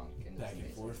constantly drunk. And Back it's and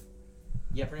amazing. forth.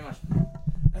 Yeah, pretty much.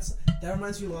 That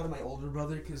reminds me a lot of my older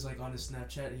brother, because on his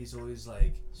Snapchat he's always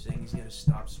saying he's gonna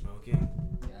stop smoking.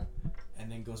 Yeah.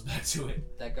 And then goes back to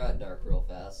it. That got dark real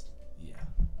fast. Yeah.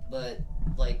 But,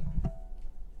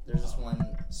 there's this one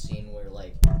scene where,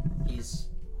 he's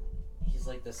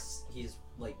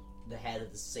the head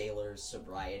of the sailor's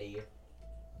sobriety,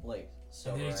 like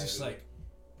And then he's just sobriety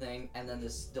like, thing, and then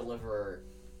this deliverer,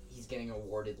 he's getting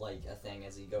awarded like a thing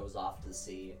as he goes off to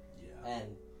sea, yeah.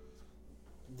 and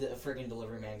the friggin'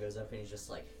 delivery man goes up and he's just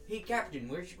like, "Hey, Captain,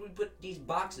 where should we put these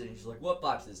boxes?" And she's like, "What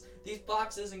boxes?" "These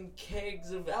boxes and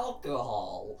kegs of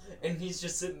alcohol." And he's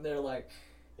just sitting there like,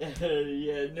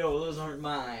 "Yeah, no, those aren't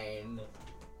mine."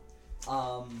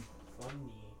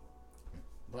 Funny.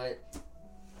 But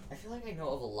I feel like I know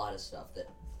of a lot of stuff that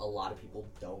a lot of people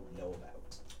don't know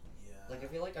about. Yeah. Like, I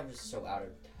feel like I'm just so out of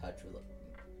touch with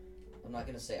it. I'm not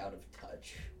gonna say out of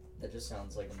touch. That just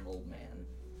sounds like an old man.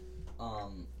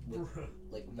 With,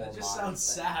 like, more That just modern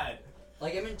sounds things. sad.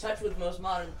 Like, I'm in touch with most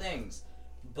modern things.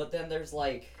 But then there's,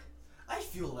 like... I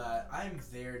feel that. I'm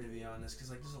there, to be honest, because,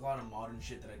 like, there's a lot of modern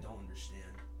shit that I don't understand.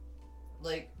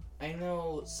 Like, I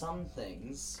know some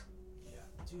things, Yeah.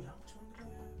 Dude, how much money do I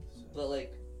have? but,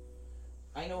 like,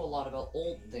 I know a lot about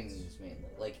old things, mainly.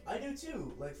 Like, I do,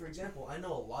 too. Like, for example, I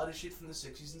know a lot of shit from the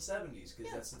 60s and 70s,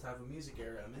 because that's the type of music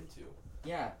era I'm into.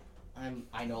 yeah,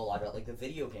 I know a lot about, like, the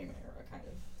video game era kind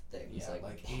of things. Yeah,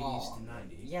 like 80s Pong. to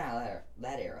 90s. Yeah,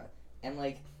 that era. And,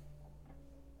 like,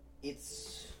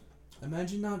 it's...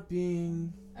 Imagine not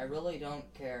being... I really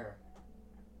don't care.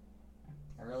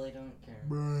 I really don't care.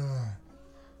 Bruh.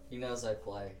 He knows I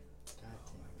play. God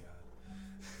Oh my god.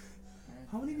 damn.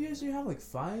 How many views do you have? Like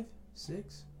 5?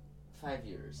 6? 5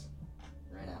 years.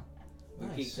 Right now. We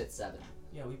Nice. peaked at 7.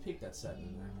 Yeah, we peaked at 7. I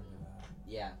remember that.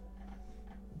 Yeah.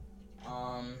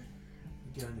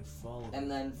 We get a new follower. And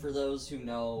then for those who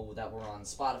know that we're on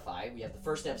Spotify, we have the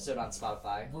first episode on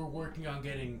Spotify. We're working on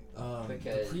getting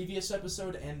Because- the previous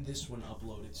episode and this one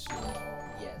uploaded soon.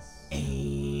 Yes.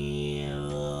 You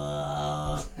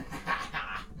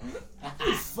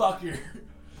fucker.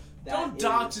 That Don't is-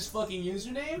 dox his fucking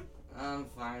username. I'm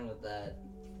fine with that.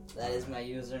 That is my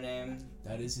username.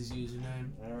 That is his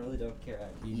username. I really don't care.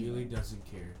 He really doesn't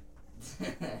care.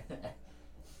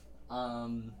 I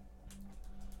mean,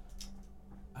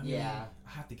 Yeah. I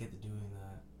have to get to doing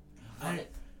that.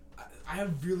 I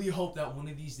really hope that one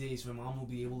of these days my mom will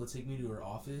be able to take me to her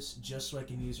office just so I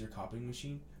can use her copying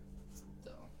machine.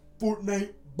 So,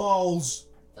 Fortnite balls.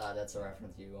 that's a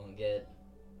reference you won't get.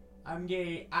 I'm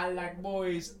gay. I like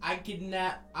boys. I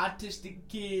kidnap autistic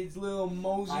kids. Little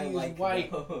Mosey I is like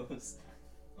white. those.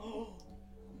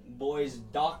 Boys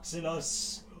doxing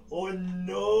us. Oh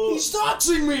no! He's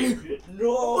doxing me.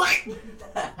 No! Anyway.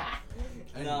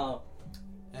 No.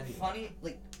 Anyway. Funny,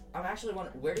 like, I'm actually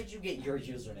wondering, where did you get your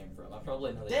username from? I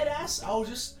probably know that. Dead ass. My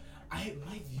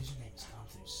username's gone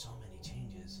through so many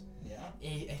changes. Yeah.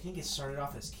 I think it started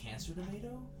off as Cancer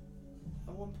Tomato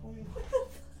at one point.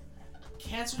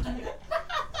 Cancer Tomato.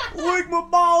 Lick my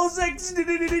balls.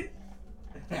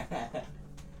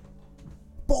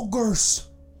 Boggers.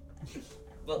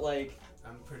 But, like,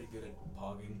 I'm pretty good at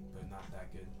pogging, but not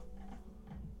that good.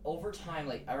 over time,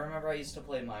 like, I remember I used to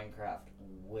play Minecraft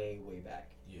way, way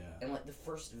back. Yeah. And, like, the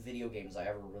first video games I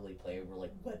ever really played were,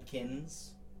 like,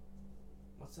 Webkins.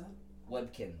 What's that?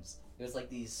 Webkins. It was, like,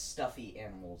 these stuffy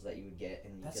animals that you would get,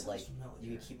 and you That could, sounds like, familiar.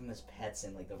 you could keep them as pets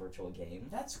in, like, the virtual game.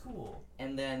 That's cool.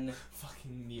 And then,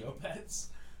 Fucking Neopets.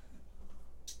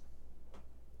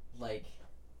 like,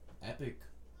 Epic.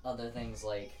 other things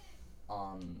like,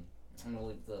 I'm gonna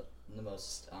leave the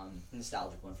most,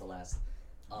 nostalgic one for last.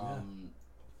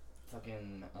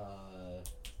 Fucking,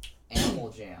 Animal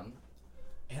Jam.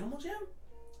 Animal Jam?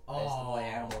 I used to play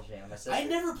Animal Jam. My sister, I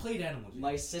never played Animal Jam.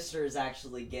 My sister is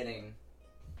actually getting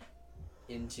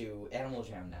into Animal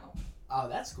Jam now. Oh,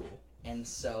 that's cool. And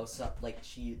so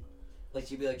she'd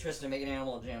be like, "Tristan, make an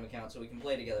Animal Jam account so we can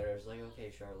play together." I was like,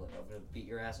 "Okay, Charlotte, I'm gonna beat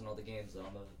your ass in all the games though.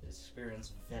 I'm an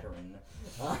experienced veteran."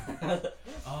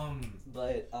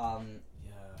 But, Yeah.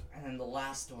 and then the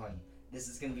last one, this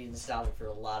is gonna be nostalgic for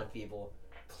a lot of people.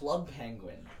 Club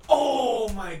Penguin. Oh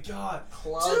my god.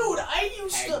 Club Dude,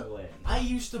 Penguin. I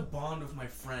used to bond with my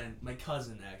friend, my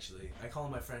cousin actually. I call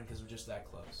him my friend because we're just that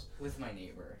close. With my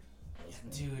neighbor.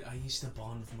 Dude, I used to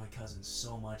bond with my cousin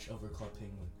so much over Club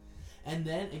Penguin. And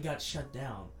then it got shut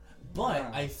down. But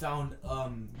Yeah. I found,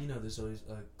 there's always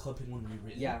Club Penguin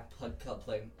rewritten. Yeah, Club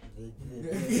Penguin.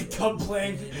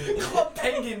 Club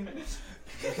Penguin.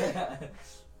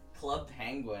 Club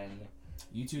Penguin.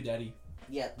 You too, Daddy.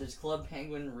 Yeah, there's Club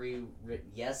Penguin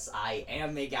rewritten. Yes, I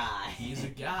am a guy. He's a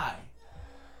guy.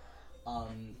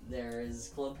 There is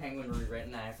Club Penguin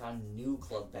rewritten, and I found new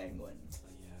Club Penguin.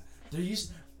 Yeah. There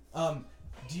used, I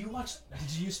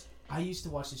used to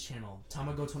watch this channel,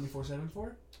 Tamago 24/7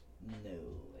 for? No,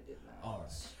 I did not.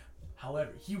 Alright.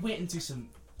 However, he went into some,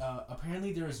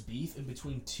 apparently there was beef in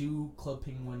between two Club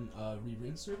Penguin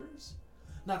rewritten servers.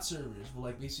 not servers, but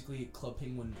like basically Club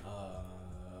Penguin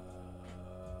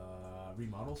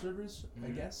remodel servers, I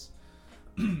guess,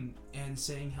 and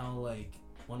saying how like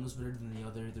one was better than the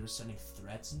other. They were sending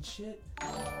threats and shit.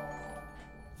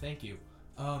 Thank you.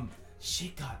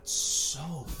 Shit got so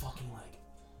fucking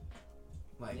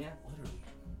like Yeah. literally.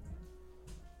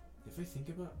 If I think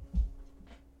about,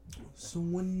 so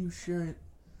when you share it,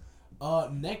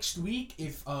 next week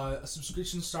if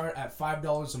subscriptions start at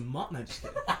 $5 a month, no, just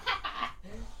kidding.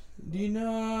 Do you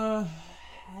know?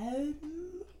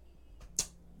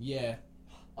 Yeah,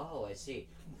 Oh, I see.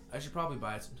 I should probably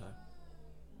buy it sometime.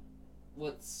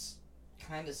 What's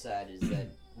kind of sad is that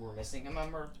we're missing a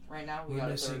member right now. We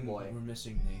got a third boy, We're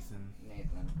missing Nathan.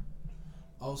 Nathan.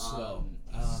 Also,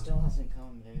 He still hasn't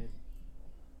come, dude.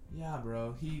 yeah,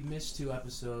 bro, he missed 2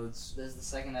 episodes. This is the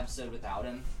second episode without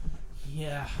him.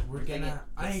 Yeah, we're We're thinking gonna.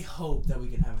 I this- hope that we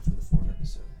can have him for the 4th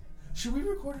episode. Should we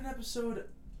record an episode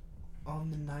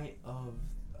on the night of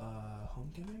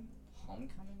Homecoming,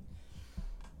 Homecoming?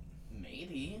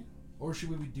 Maybe. or should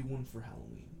we do one for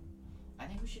Halloween? I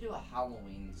think we should do a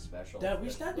Halloween special. That'd be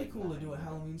like, cool to do a Halloween.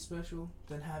 Halloween special,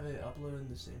 then have it uploaded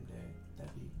the same day.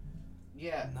 That'd be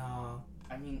Yeah, nah.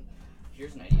 I mean,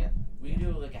 here's an idea. We could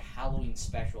do like a Halloween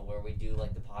special where we do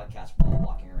like the podcast while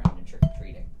walking around and trick or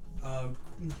treating.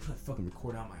 Fucking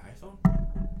record out my iPhone.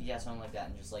 Yeah, something like that,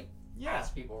 and just like Yeah,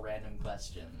 ask people random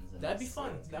questions. And that'd be see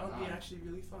fun. what's That going would be on. actually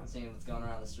really fun. Seeing what's going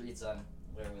around the streets on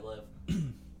where we live.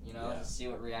 You know, Yeah. just see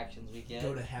what reactions we get.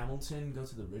 Go to Hamilton. Go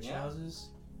to the rich Yeah. houses.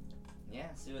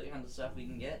 Yeah, see what kind of stuff we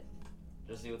can get.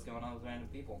 Just see what's going on with random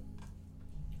people.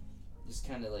 Just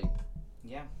kind of like,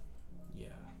 yeah. Yeah.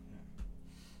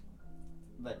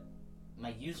 But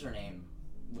my username,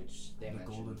 which they The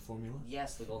mentioned. golden formula.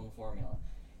 Yes, the golden formula.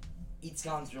 It's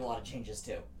gone through a lot of changes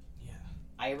too. Yeah.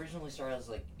 I originally started as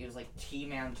like, it was like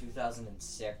T-Man I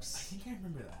 2006. think I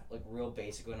remember that. Like real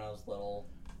basic when I was little.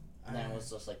 And then it was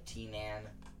just like T-Man.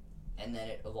 And then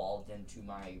it evolved into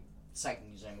my second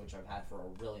username, which I've had for a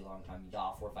really long time,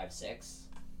 Yaw456.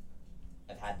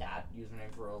 I've had that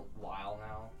username for a while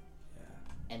now.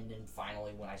 Yeah. And then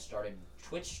finally, when I started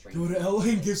Twitch streaming, Go to LA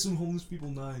and give some homeless people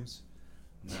knives.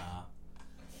 Nah.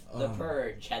 the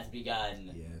purge has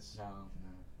begun. Yes. No.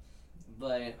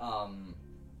 But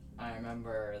I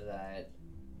remember that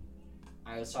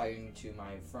I was talking to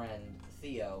my friend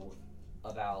Theo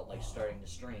about like starting to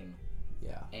stream,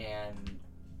 Yeah. and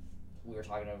we were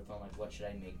talking over the phone like, what should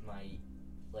I make my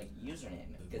like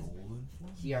username? The Because golden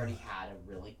formula. he already had a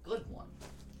really good one,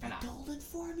 and golden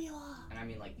formula. I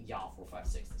mean like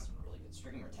Yaw456 is a really good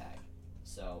streamer tag.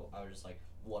 So I was just like,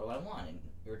 what do I want? And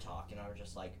we were talking, I was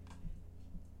just like,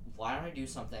 why don't I do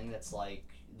something that's like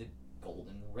the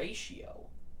golden ratio?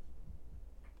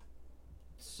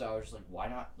 So I was just like, why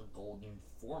not the golden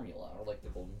formula or like the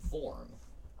golden form?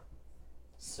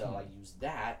 So I used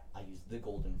that. I used the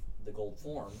gold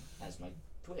form as my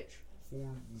Twitch.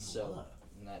 Formula. So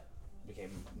and that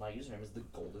became my username is the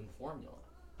golden formula.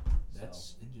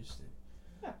 That's interesting.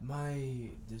 Yeah. My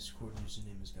Discord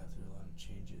username has got through a lot of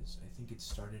changes. I think it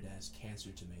started as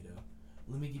Cancer Tomato.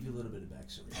 Let me give you a little bit of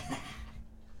backstory.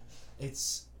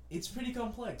 It's pretty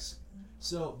complex.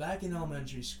 So back in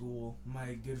elementary school,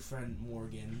 my good friend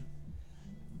Morgan.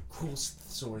 Cool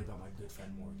story about my good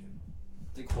friend Morgan.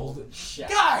 The golden chef.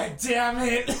 God damn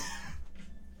it!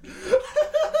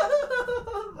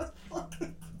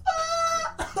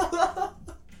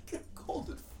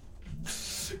 Golden.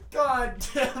 God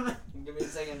damn it! Give me a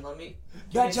second. Let me. give me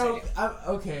That a joke. second.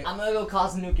 Okay. I'm gonna go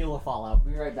cause a nuclear fallout.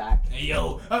 Be right back. Hey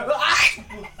yo.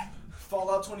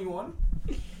 Fallout 21.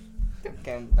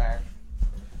 Came back.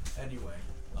 Anyway.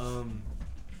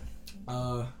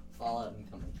 Fallout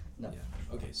incoming. No.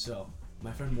 Yeah. Okay. So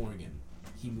my friend Morgan,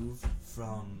 he moved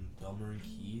from Belmer and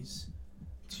Keys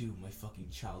to my fucking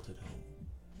childhood home,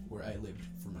 where I lived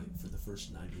for the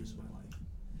first 9 years of my life.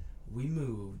 We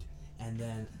moved, and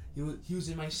then he was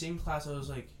in my same class. I was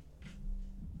like,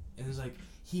 and it was like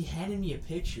he handed me a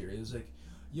picture. It was like,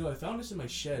 yo, I found this in my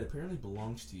shed. Apparently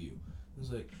belongs to you. I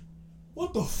was like,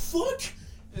 what the fuck?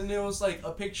 And it was like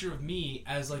a picture of me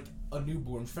as like a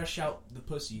newborn, fresh out the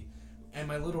pussy, and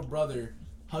my little brother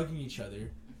hugging each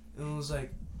other. And it was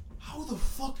like, how the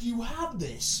fuck do you have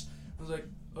this? I was like,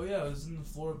 oh yeah, it was in the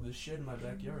floor of the shed in my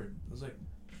backyard. I was like,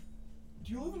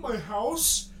 do you live in my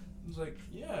house? I was like,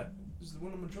 yeah, this is the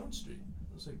one on Madron Street.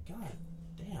 I was like, god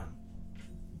damn.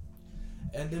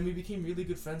 And then we became really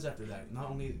good friends after that. Not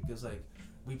only because like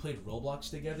we played Roblox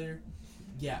together.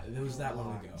 Yeah, there was that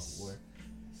long ago. Where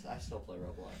I still play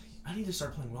Roblox. I need to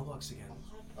start playing Roblox again. A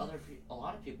lot of a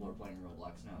lot of people are playing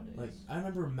Roblox nowadays. Like, I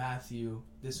remember Matthew,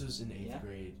 this was in 8th Yeah.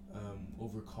 grade,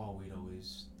 over call he'd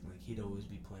always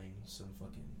be playing some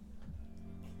fucking...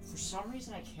 For some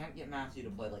reason, I can't get Matthew to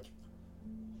play, like,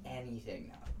 anything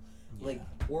now. Yeah. Like,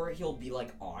 or he'll be,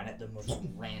 like, on at the most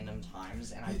random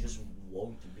times, and I just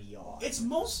won't be on. It's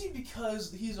mostly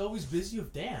because he's always busy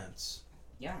with dance.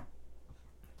 Yeah.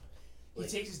 He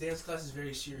takes his dance classes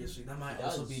very seriously. That might He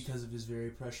also does. be because of his very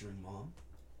pressuring mom.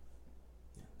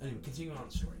 Yeah. Anyway, continuing on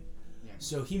the story. Yeah.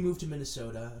 So he moved to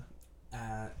Minnesota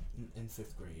in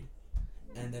 5th grade.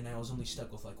 And then I was only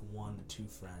stuck with like 1 to 2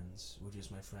 friends, which is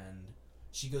my friend.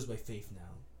 She goes by Faith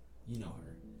now. You know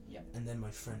her. Yep. And then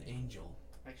my friend Angel.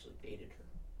 I actually dated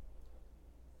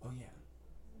her. Oh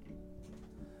yeah.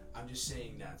 I'm just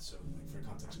saying that so like for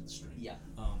context of the story. Yeah.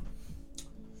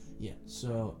 Yeah.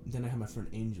 So then I had my friend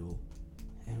Angel,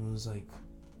 and it was like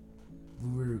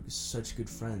we were such good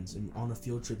friends. And on a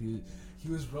field trip, he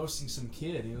was roasting some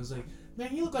kid. And he was like,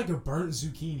 "Man, you look like a burnt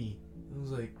zucchini." And I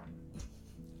was like,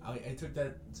 I took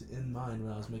that in mind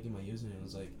when I was making my username. It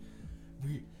was like,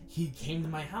 he came to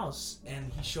my house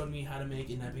and he showed me how to make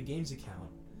an Epic Games account.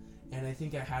 And I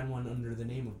think I had one under the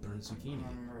name of Burnt Zucchini. I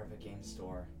remember Epic Game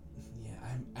Store. Yeah,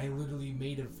 I literally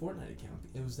made a Fortnite account.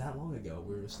 It was that long ago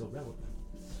where it was still relevant.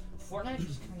 Fortnite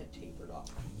just kind of tapered off.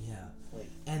 Yeah. Like,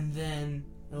 And then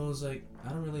I was like, I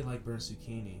don't really like burnt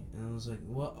zucchini. And I was like,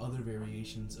 what other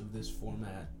variations of this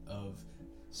format of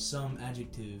some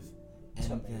adjective and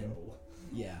then tomato.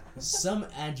 yeah, some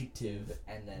adjective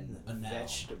And then a noun.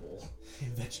 vegetable.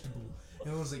 vegetable.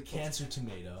 And it was like cancer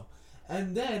tomato.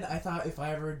 And then I thought if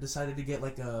I ever decided to get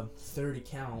like a 3rd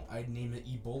account, I'd name it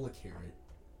Ebola carrot.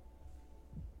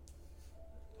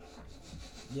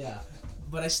 Yeah,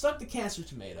 but I stuck to cancer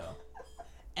tomato.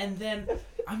 And then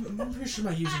I'm pretty sure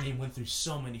my username went through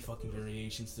so many fucking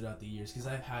variations throughout the years because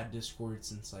I've had Discord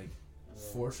since like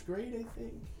 4th grade, I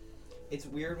think. It's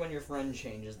weird when your friend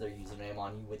changes their username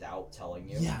on you without telling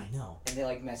you. Yeah, I know. And they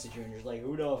like message you and you're like,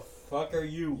 who the fuck are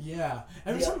you? Yeah.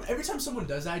 Every time someone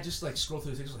does that, I just like scroll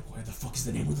through the things like, where the fuck is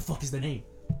the name? Who the fuck is the name?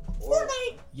 Or,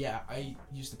 Yeah, I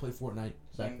used to play Fortnite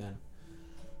back Same. then.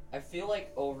 I feel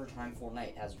like over time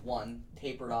Fortnite has 1,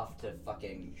 tapered off to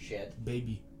fucking shit,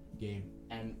 Baby game.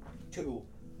 and 2,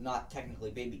 not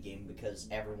technically baby game because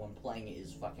everyone playing it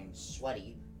is fucking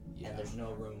sweaty, Yeah. and there's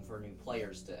no room for new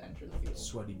players to enter the field.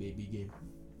 Sweaty baby game.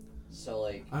 So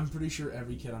like, I'm pretty sure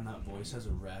every kid on that voice has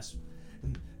a rasp.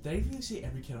 And did I even say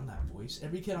every kid on that voice?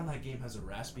 Every kid on that game has a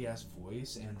raspy ass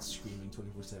voice and screaming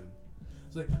 24/7.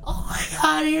 It's like, oh my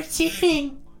god, you're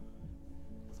cheating!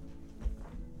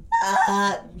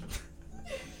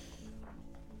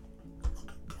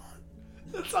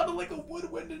 That sounded like a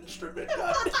woodwind instrument.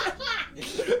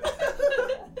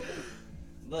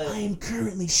 but am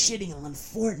currently shitting on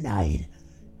Fortnite,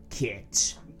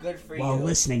 kids, good for while you.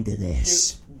 listening to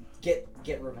this. Get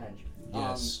revenge.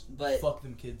 Yes. But Fuck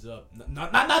them kids up.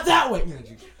 Not that way.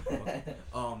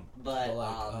 but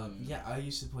Yeah, I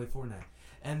used to play Fortnite,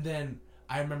 and then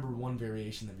I remember one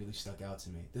variation that really stuck out to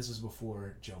me. This was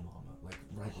before Joe Mama, like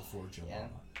right before Joe Yeah. Mama.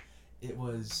 It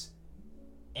was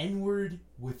N-word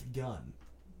with gun.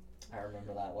 I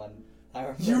remember that one. I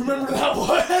remember You remember that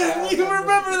one? You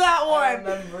remember that I one?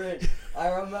 remember it. I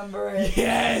remember it.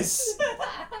 Yes.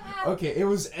 Okay, it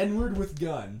was N-word with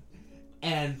gun,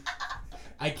 and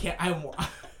it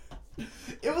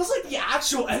was like the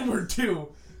actual N-word too,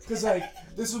 because like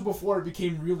this was before it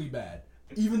became really bad.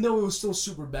 Even though it was still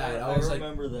super bad, I was like,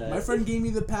 remember that. my friend gave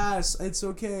me the pass. It's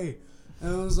okay.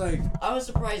 And I was like, I was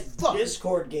surprised Fuck.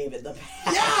 Discord gave it the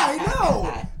pass. yeah, I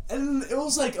know. And it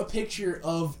was like a picture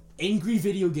of angry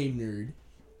video game nerd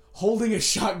holding a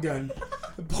shotgun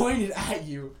pointed at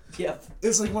you. Yep.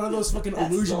 It's like one of those fucking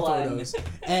That's illusion the one. photos.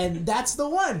 And that's the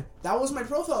one. That was my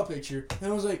profile picture.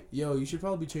 And I was like, yo, you should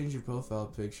probably change your profile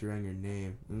picture and your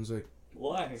name. And I was like,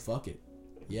 Why? fuck it.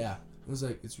 Yeah. I was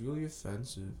like, it's really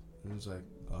offensive. And I was like,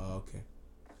 oh, okay.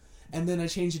 And then I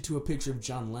changed it to a picture of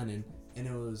John Lennon. And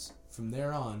it was, from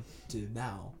there on to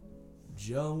now,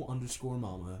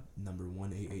 Joe_Mama number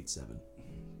 1887.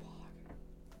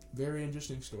 Very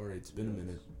interesting story. It's been a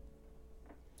minute.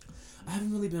 I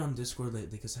haven't really been on Discord lately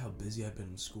because of how busy I've been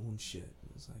in school and shit.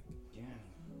 It's like, Yeah.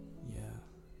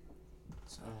 yeah.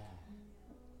 So,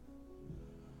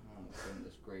 Oh,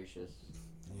 goodness gracious.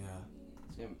 yeah.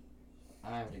 It's gonna,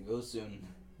 I have to go soon.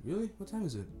 Really? What time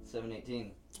is it?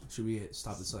 7:18. Should we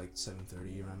stop this like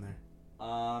 7:30 around there?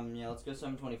 Yeah, let's go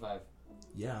 7:25.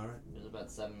 Yeah, alright. There's about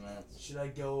 7 minutes. Should I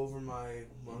go over my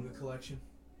manga collection?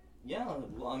 Yeah,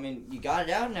 well, I mean, you got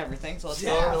it out and everything, so let's go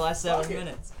Yeah, over the last 7 fuck it.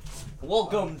 minutes.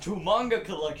 Welcome to Manga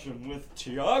Collection with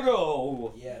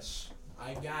Tiago. Yes.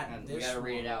 I got And this we gotta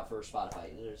read one. it out for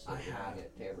Spotify users so I we can have.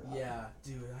 get favorite. Yeah,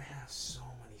 dude, I have so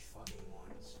many fucking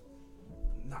ones.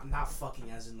 Not fucking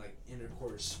as in like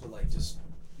intercourse, but like just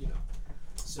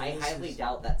So I this highly is-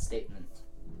 doubt that statement.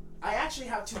 I actually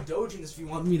have 2 dojins if you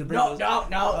want me to bring No, those. no,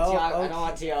 no, Oh, Tiago, I okay. don't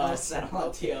want TOS. I don't want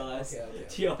Okay, TOS. okay.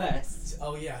 TOS.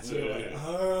 Oh yeah. So Yeah.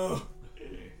 oh.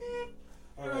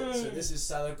 Alright, so this is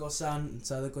Sadako-san and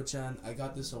Sadako-chan. I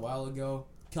got this a while ago.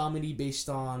 Comedy based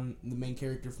on the main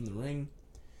character from The Ring.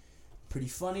 Pretty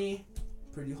funny,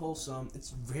 pretty wholesome.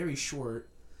 It's very short.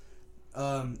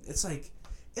 It's like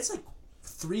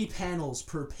 3 panels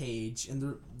per page, and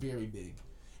they're very big.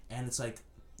 And it's like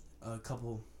a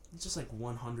couple. It's just like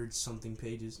 100 something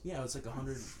pages. Yeah, it's like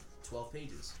 112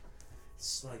 pages.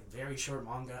 It's like very short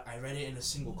manga. I read it in a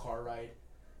single car ride.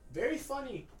 Very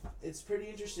funny. It's pretty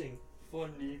interesting.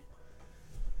 Funny.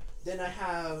 Then I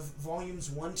have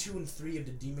volumes 1, 2, and 3 of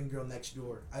The Demon Girl Next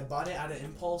Door. I bought it out of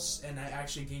impulse, and I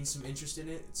actually gained some interest in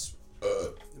it. It's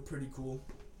pretty cool.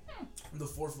 The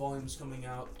 4th volume's coming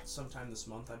out sometime this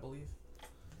month, I believe.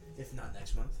 If not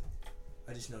next month.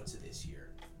 I just know it's this year.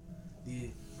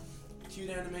 The cute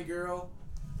anime girl.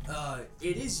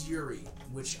 It is Yuri,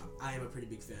 which I am a pretty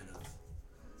big fan of.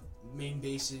 Main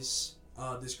basis,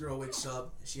 this girl wakes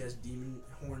up, she has demon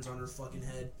horns on her fucking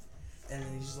head, and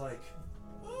then she's like,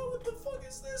 oh, what the fuck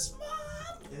is this,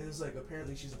 Mom? And it's like,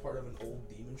 apparently she's a part of an old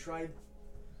demon tribe.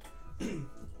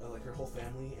 Like her whole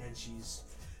family, and she's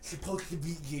supposed to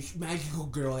be this magical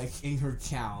girl like in her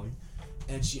town,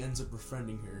 and she ends up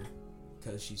befriending her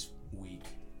because she's weak.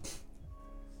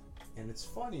 And it's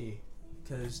funny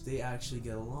because they actually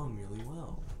get along really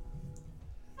well.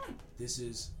 This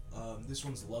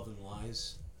one's Love and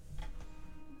Lies.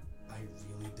 I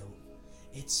really don't.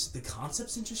 It's the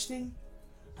concept's interesting.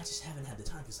 I just haven't had the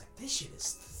time because like this shit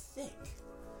is thick.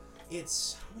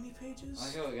 It's how many pages? I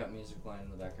like how we got music playing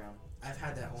in the background. I've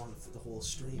had that on for the whole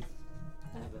stream.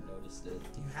 I haven't noticed it.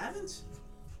 You haven't?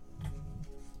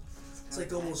 It's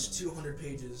like almost 200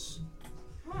 pages,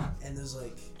 Huh. and there's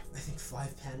like I think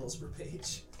 5 panels per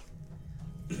page.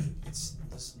 This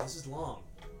is long.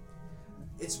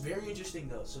 It's very interesting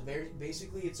though. So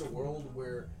basically, it's a world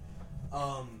where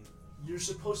you're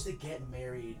supposed to get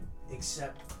married,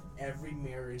 except every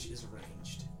marriage is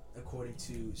arranged according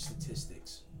to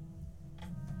statistics.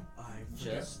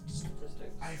 Just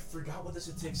statistics. I forgot what the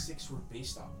statistics were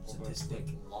based on. Statistic.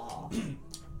 Law.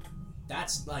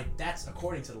 That's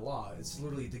according to the law. It's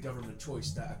literally the government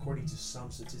choice that according to some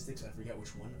statistics, I forget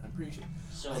which one. I'm pretty sure.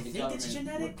 So I the think government it's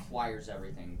genetic. requires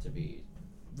everything to be.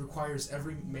 Requires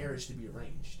every marriage to be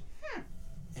arranged.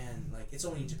 And like it's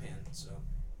only in Japan, so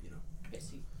I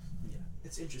see. yeah,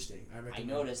 it's interesting. I I recommend.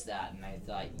 noticed that, and I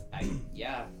thought,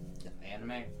 yeah,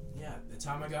 anime. Yeah, the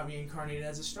time I got reincarnated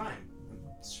as a slime.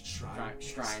 Shrine.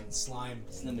 Slime.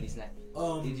 Somebody's neck.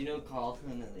 Did you know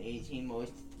Carlton is the 18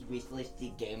 most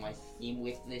wishlisted game on Steam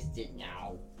wishlisted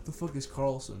now? The fuck is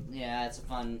Carlson? Yeah, it's a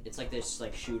fun. It's like this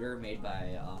shooter made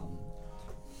by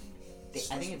I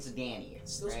think it's Danny, It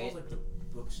still right? smells like the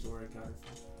bookstore I got it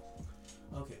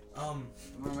from. Okay. If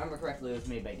I remember correctly, it was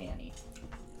made by Danny.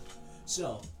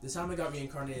 So this time I got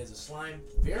reincarnated as a slime.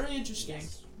 Very interesting.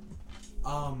 Yes.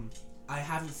 I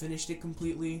haven't finished it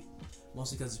completely,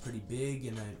 mostly because it's pretty big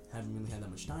and I haven't really had that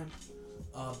much time.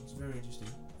 It's very interesting.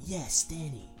 Yes,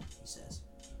 Danny, he says.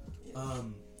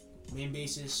 Main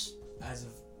basis, as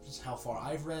of just how far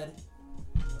I've read,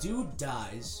 dude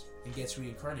dies and gets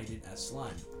reincarnated as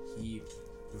slime. He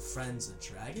befriends a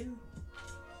dragon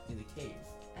in a cave.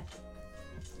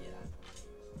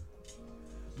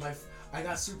 Yeah. I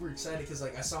got super excited because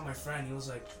like I saw my friend. He was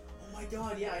like, "Oh my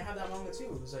god, yeah, I have that manga too."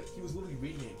 It was like he was literally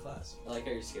reading it in class. I like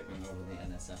how you're skipping over the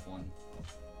NSF one.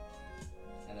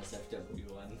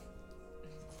 NSFW1.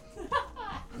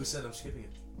 Who said I'm skipping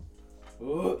it?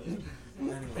 Ooh.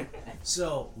 Anyway,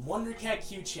 so Wonder Cat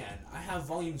Q-chan. I have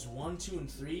volumes 1, 2, and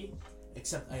 3,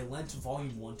 except I lent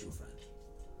volume 1 to a friend.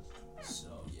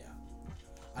 So yeah,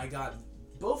 I got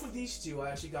both of these two. I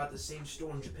actually got the same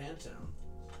store in Japantown.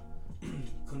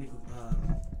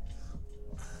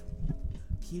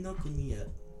 Kinokuniya.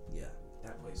 Yeah,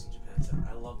 that place in Japantown.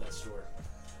 I love that store.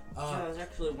 I was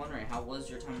actually wondering, how was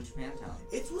your time in Japantown?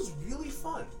 It was really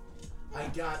fun. I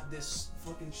got this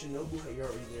fucking Shinobu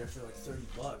Hayori there for like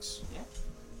 $30. Yeah.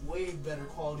 Way better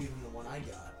quality than the one I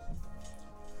got.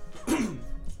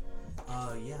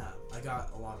 Yeah, I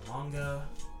got a lot of manga.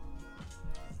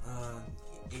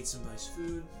 Ate some nice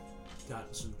food.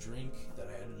 Got some drink that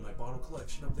I had in my bottle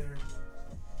collection up there.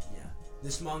 Yeah.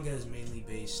 This manga is mainly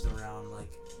based around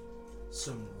like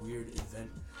some weird event.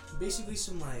 Basically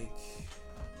some like...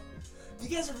 Have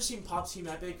you guys ever seen Pop Team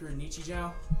Epic or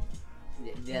Nichijou?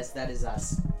 Yes, that is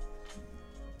us.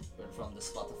 from the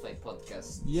Spotify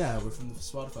podcast. Yeah, we're from the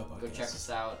Spotify podcast. Go check us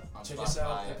out on Check Spotify. us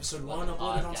out. Episode What 1 the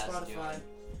uploaded on podcast Spotify. doing.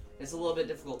 It's a little bit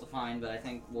difficult to find, but I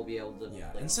think we'll be able to. Yeah.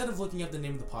 Like, Instead of looking up the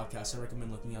name of the podcast, I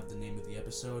recommend looking up the name of the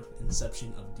episode,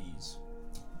 Inception of D's.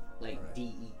 like Alright.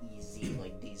 DEEZ,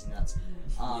 like D's nuts.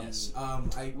 Yes.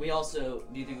 We also.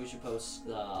 Do you think we should post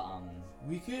the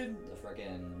We could. the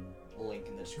freaking link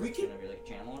in the description of your like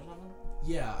channel or something?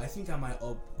 Yeah, I think I might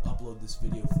upload this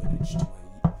video footage to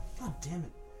my. God damn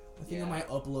it! I think I Yeah. might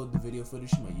upload the video footage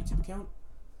to my YouTube account.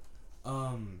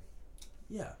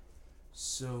 Yeah.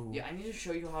 So. Yeah, I need to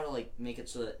show you how to like make it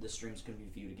so that the streams can be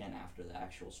viewed again after the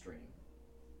actual stream.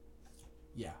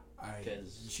 Yeah.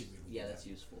 Because you should really yeah, do that's that.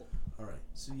 useful. All right.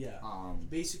 So yeah.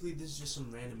 Basically, this is just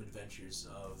some random adventures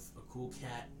of a cool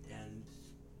cat and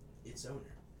its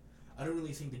owner. I don't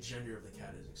really think the gender of the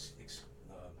cat is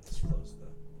disclosed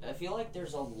though. I feel like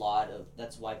there's a lot of.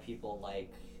 That's why people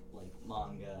like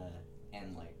manga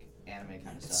and like anime kind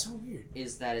of It's stuff. so weird.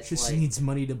 Is that it's Tristan like needs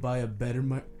money to buy a better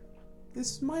mic.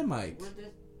 This is my mic.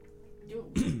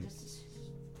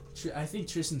 I think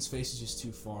Tristan's face is just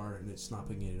too far and it's not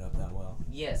picking it up that well.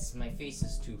 Yes, my face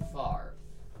is too far.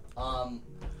 Or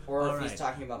if Alright. he's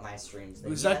talking about my streams,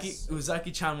 then Uzaki yes.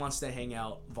 Uzaki-chan wants to hang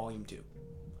out, Volume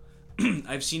 2.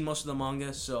 I've seen most of the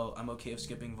manga, so I'm okay with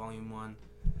skipping Volume 1.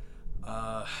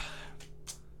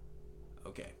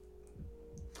 Okay.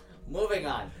 Moving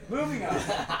on. Moving on.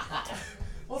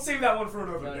 We'll save that one for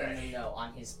another No.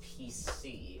 On his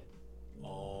PC.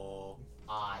 Oh.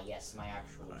 Ah, yes, my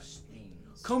actual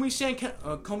streams.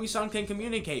 Komi-san can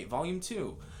communicate, Volume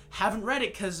 2. Haven't read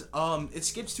it because it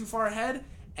skips too far ahead,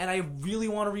 and I really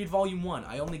want to read Volume 1.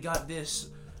 I only got this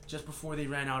just before they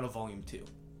ran out of Volume 2.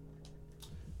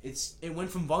 It went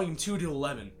from Volume 2 to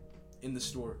 11 in the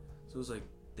store. So it was like,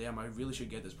 damn, I really should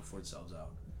get this before it sells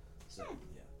out. So,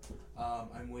 yeah.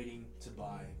 I'm waiting to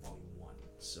buy Volume 1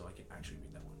 so I can actually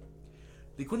read that one.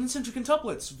 The Quintessential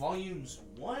Quintuplets, Volumes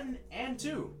 1 and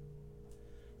 2.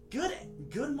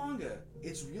 Good manga.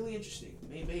 It's really interesting.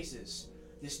 Main basis.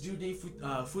 This dude named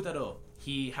Futaro,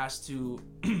 he has to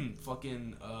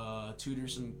fucking tutor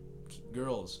some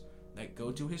girls that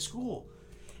go to his school.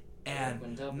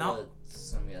 And not,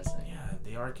 I'm guessing. yeah,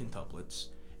 they are quintuplets.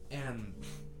 And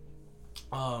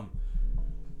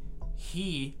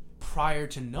he, prior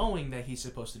to knowing that he's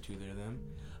supposed to tutor them,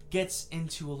 gets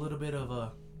into a little bit of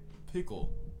a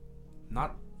pickle.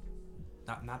 Not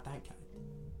that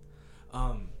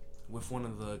kind. With one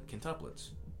of the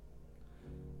quintuplets.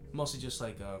 Mostly just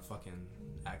like a fucking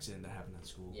accident that happened at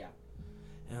school. Yeah.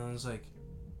 And I was like,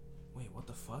 wait, what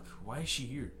the fuck? Why is she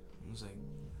here? I was like,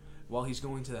 well, he's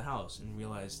going to the house and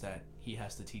realized that he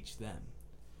has to teach them.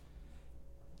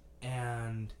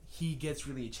 And he gets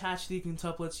really attached to the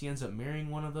quintuplets. He ends up marrying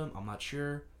one of them. I'm not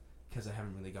sure because I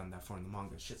haven't really gotten that far in the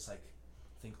manga. Shit's like,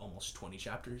 I think almost 20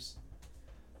 chapters.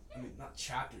 I mean, not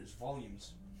chapters,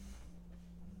 volumes.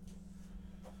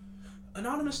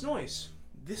 Anonymous Noise.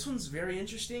 This one's very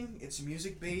interesting. It's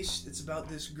music based. It's about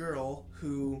this girl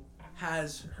who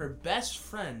has her best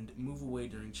friend move away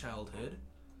during childhood.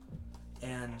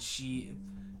 And she,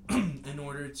 in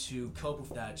order to cope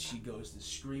with that, she goes to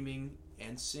screaming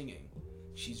and singing.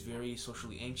 She's very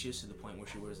socially anxious to the point where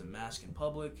she wears a mask in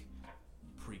public.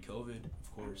 Pre-COVID,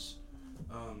 of course.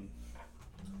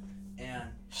 And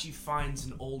she finds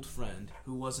an old friend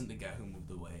who wasn't the guy who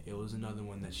moved away. It was another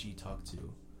one that she talked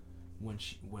to when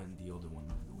the older one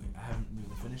moved away. I haven't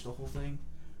really finished the whole thing.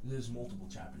 There's multiple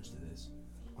chapters to this.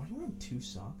 Are you wearing 2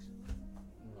 socks?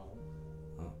 No.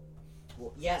 Oh.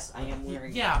 Well, yes, I am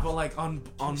wearing. Yeah, but like on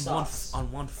socks.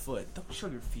 one foot. Don't show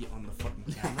your feet on the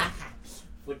fucking camera.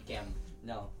 Foot cam.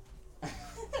 No.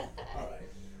 Alright.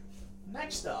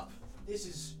 Next up, this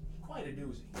is quite a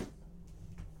doozy.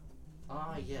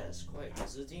 Ah, yes, quite.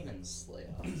 It's a Demon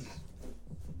Slayer.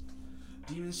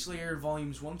 Demon Slayer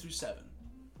Volumes 1 through 7.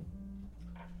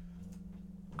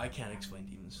 I can't explain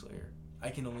Demon Slayer. I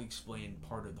can only explain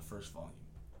part of the first volume.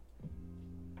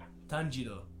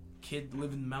 Tanjiro, kid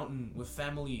live in the mountain with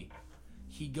family.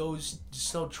 He goes to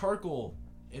sell charcoal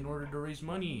in order to raise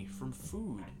money from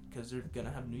food because they're gonna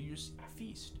have New Year's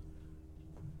feast.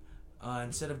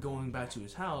 Instead of going back to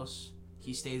his house,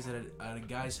 he stays at a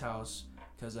guy's house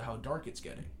because of how dark it's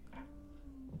getting.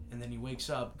 And then he wakes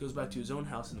up, goes back to his own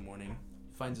house in the morning,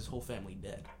 finds his whole family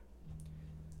dead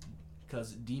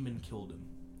because a demon killed him.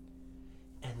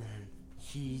 And then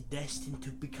he's destined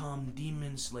to become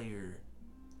Demon Slayer.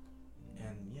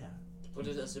 And yeah. Put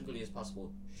it as simply as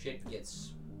possible, shit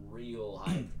gets real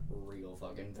hype real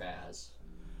fucking fast.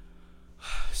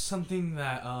 Something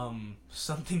that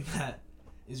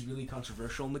is really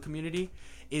controversial in the community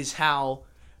is how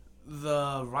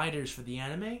the writers for the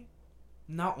anime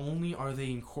not only are they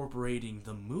incorporating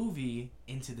the movie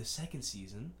into the second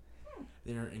season,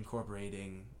 they're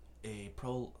incorporating a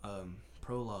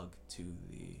prologue to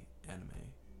the anime,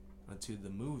 to the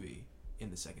movie in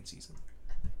the second season.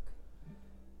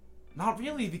 Not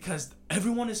really, because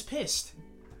everyone is pissed.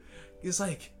 It's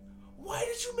like, why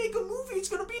did you make a movie? It's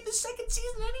gonna be in the second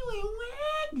season anyway.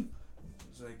 When?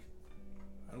 It's like,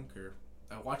 I don't care.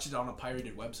 I watched it on a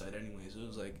pirated website anyway, so it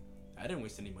was like, I didn't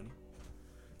waste any money.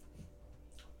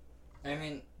 I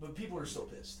mean, But people are still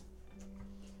pissed.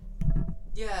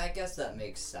 yeah, I guess that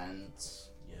makes sense.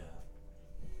 Yeah.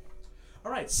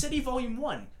 Alright, City Volume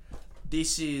 1.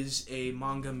 This is a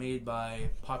manga made by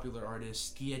popular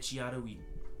artist Tiago.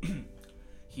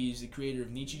 He's the creator of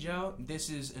Nichijou. This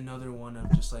is another one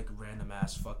of just like random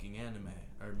ass fucking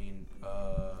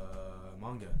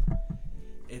manga.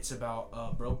 It's about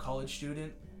a broke college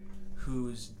student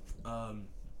who's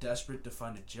desperate to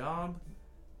find a job.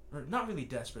 Or not really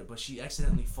desperate, but she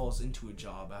accidentally falls into a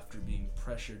job after being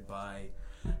pressured by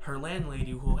her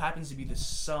landlady, who happens to be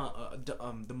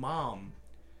the mom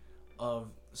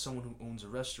of someone who owns a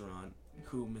restaurant,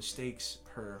 who mistakes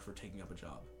her for taking up a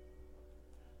job.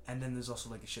 And then there's also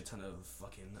like a shit ton of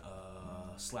fucking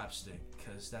slapstick,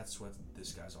 because that's what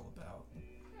this guy's all about.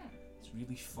 It's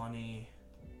really funny,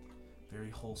 very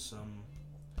wholesome.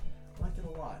 I like it a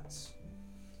lot. It's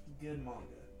good manga.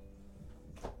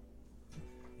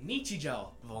 Nichijou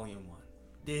Volume 1.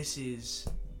 This is...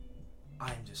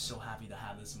 I'm just so happy to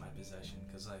have this in my possession,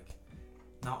 because like,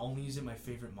 not only is it my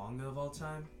favorite manga of all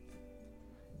time,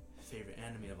 favorite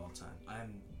anime of all time. I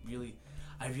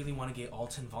really want to get all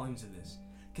 10 volumes of this,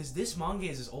 because this manga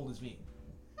is as old as me.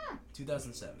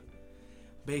 2007.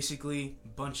 Basically, a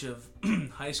bunch of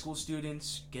high school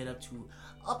students get up to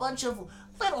A bunch of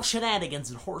little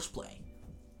shenanigans and horseplay.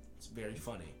 It's very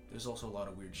funny. There's also a lot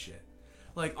of weird shit.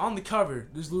 Like, on the cover,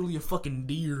 there's literally a fucking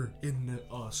deer in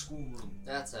the schoolroom.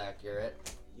 That's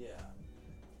accurate. Yeah.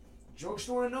 Jokes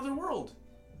to another world.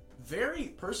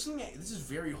 Personally, this is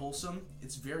very wholesome.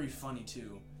 It's very funny,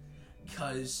 too.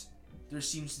 Because there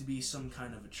seems to be some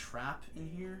kind of a trap in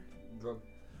here. Drug.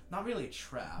 Not really a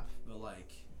trap, but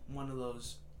like one of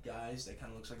those guys that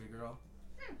kind of looks like a girl.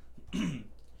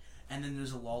 And then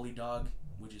there's a lolly dog,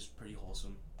 which is pretty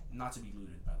wholesome. Not to be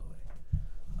looted, by the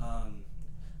way.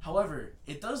 However,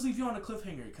 it does leave you on a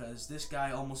cliffhanger, because this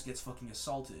guy almost gets fucking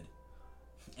assaulted.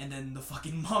 And then the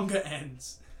fucking manga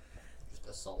ends. Just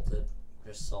assaulted.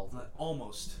 Just assaulted.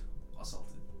 Almost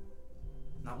assaulted.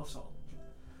 Not with salt.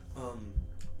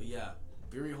 But yeah,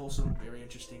 very wholesome, very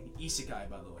interesting. Isekai,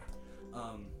 by the way.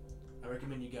 I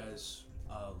recommend you guys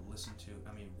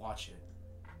watch it.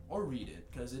 Or read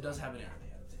it, because it does have an anime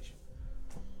adaptation.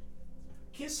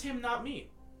 Kiss Him Not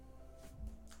Me.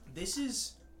 This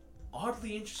is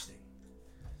oddly interesting.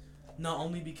 Not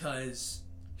only because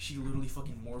she literally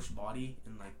fucking morphs body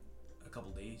in like a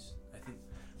couple days. I think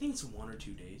it's 1 or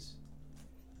 2 days.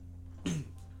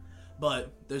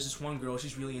 But there's this one girl,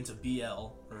 she's really into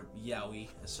BL, or yaoi,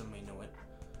 as some may know it.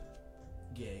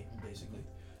 Gay, basically.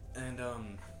 And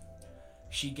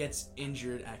she gets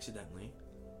injured accidentally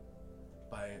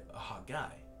by a hot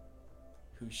guy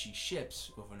who she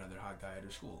ships with another hot guy at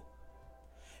her school.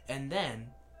 And then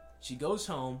she goes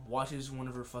home, watches one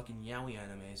of her fucking yaoi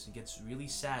animes, and gets really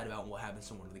sad about what happens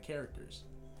to one of the characters.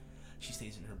 She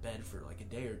stays in her bed for like a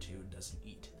day or two and doesn't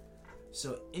eat.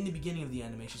 So in the beginning of the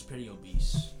anime, she's pretty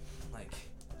obese. Like,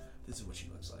 this is what she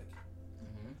looks like.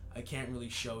 Mm-hmm. I can't really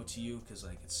show it to you because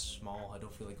like it's small. I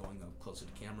don't feel like going up close to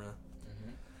the camera.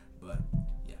 Mm-hmm. But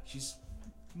yeah, she's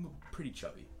pretty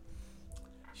chubby.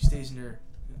 She stays in her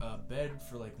bed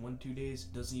for like 1-2 days.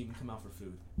 Doesn't even come out for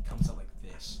food. Comes out like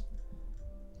this.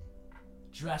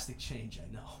 Drastic change, I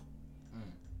know.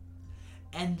 Mm.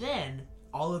 And then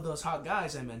all of those hot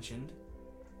guys I mentioned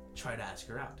try to ask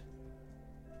her out.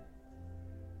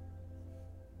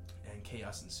 And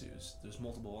chaos ensues. There's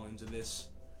multiple volumes of this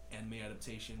anime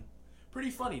adaptation.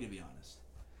 Pretty funny, to be honest.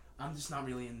 I'm just not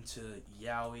really into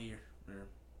yaoi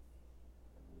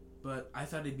but I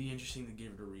thought it'd be interesting to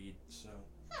give it a read, so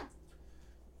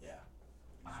yeah.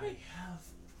 I have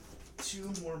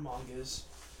 2 more mangas,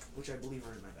 which I believe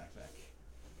are in my backpack.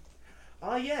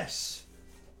 Yes!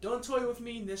 Don't Toy With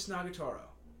Me, Nis Nagatoro.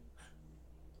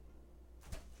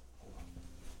 Hold on.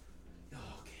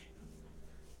 Oh, okay.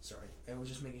 Sorry, I was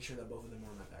just making sure that both of them were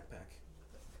in my backpack.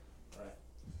 Alright.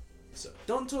 So,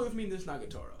 Don't Toy With Me, Nis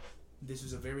Nagatoro. This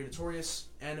is a very notorious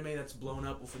anime that's blown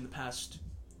up within the past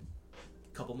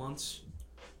couple months.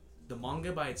 The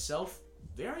manga by itself,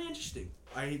 very interesting.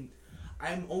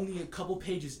 I'm only a couple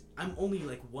pages, I'm only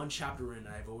like 1 chapter in, and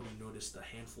I've already noticed a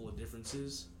handful of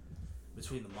differences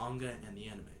between the manga and the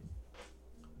anime.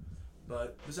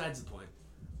 But besides the point,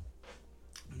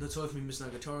 the Toifumi Miss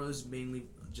Nagatoro is mainly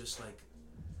just like,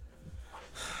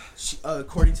 she,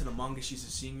 according to the manga, she's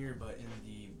a senior, but in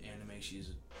the anime, she's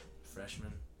a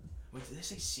freshman. Wait, did they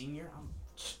say senior? I'm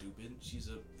stupid. She's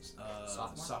a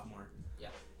sophomore. Yeah.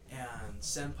 And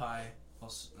Senpai,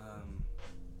 also,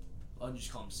 I'll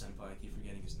just call him Senpai. I keep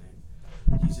forgetting his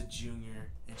name. He's a junior,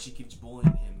 and she keeps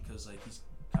bullying him because like he's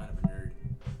kind of a nerd.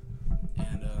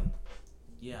 And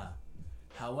yeah.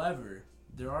 However,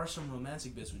 there are some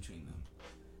romantic bits between them.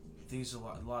 Things a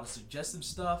lot of suggestive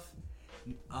stuff,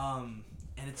 and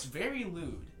it's very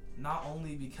lewd. Not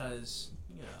only because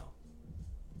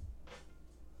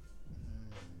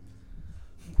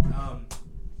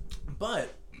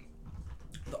but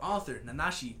the author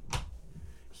Nanashi,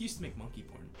 he used to make monkey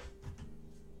porn,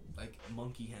 like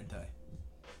monkey hentai.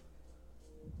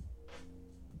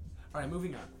 All right,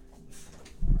 moving on.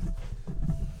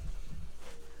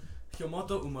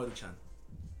 Kyomoto Umaru-chan.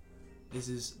 This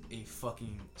is a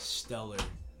fucking stellar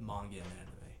manga and anime.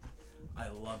 I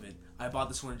love it. I bought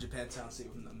this one in Japantown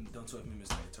State from Don't Talk to Me, Miss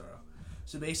Nagatoro.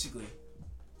 So basically,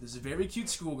 there's a very cute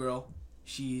schoolgirl.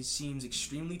 She seems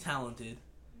extremely talented.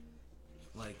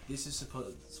 Like, this is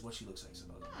what she looks like,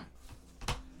 supposedly.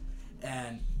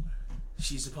 And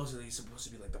she's supposedly supposed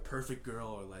to be like the perfect girl,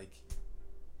 or like,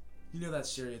 that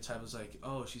stereotype was like,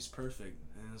 oh, she's perfect.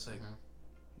 And it's like,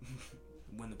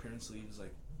 when the parents leave, it's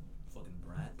like, fucking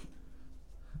brat.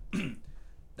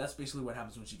 That's basically what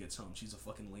happens when she gets home. She's a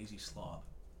fucking lazy slob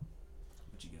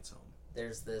when she gets home.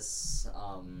 There's this,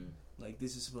 like,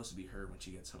 this is supposed to be her when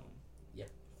she gets home. Yeah.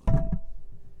 Yeah.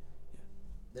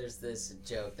 There's this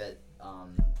joke that,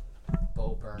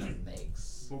 Bo Burnham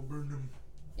makes. Bo Burnham.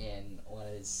 In one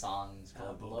of his songs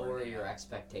called Bo Lower Burnham. Your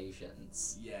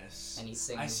Expectations. Yes. And he I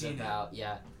sings seen about, you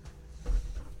I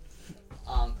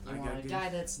want got a good- guy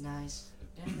that's nice,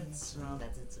 a guy that's strong,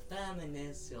 that's a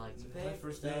feminist, who likes to pay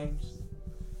for stuff. things.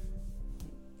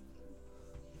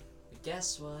 But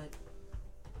guess what?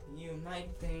 You might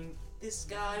think this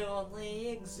guy only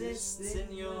exists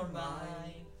in your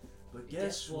mind. But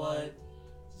Guess what?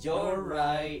 You're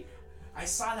right. I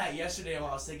saw that yesterday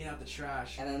while I was taking out the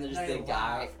trash. And then there's I the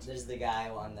guy. laughed. There's the guy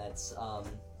one that's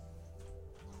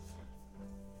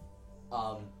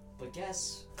But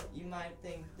guess you might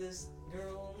think this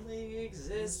girl only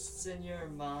exists in your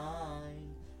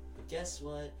mind. But guess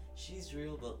what? She's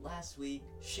real. But last week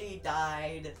she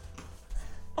died.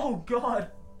 Oh God,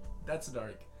 that's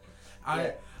dark.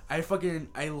 Yeah.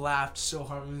 I laughed so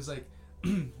hard. It was like,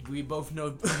 we both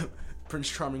know Prince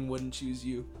Charming wouldn't choose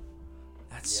you.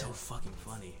 That's so Yeah. fucking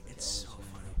funny. It's so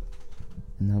funny.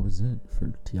 And that was it for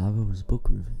Tiago's book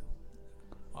review.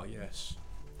 Oh yes.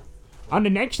 On the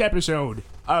next episode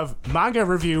of Manga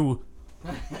Review,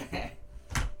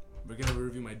 we're gonna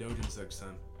review my dojins next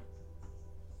time.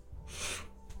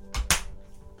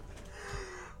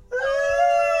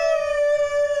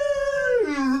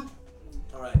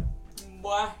 All right.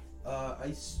 What?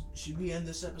 Should we end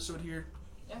this episode here?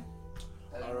 Yeah.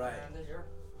 All right.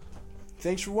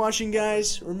 Thanks for watching,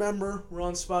 guys. Remember, we're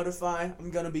on Spotify.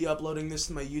 I'm gonna be uploading this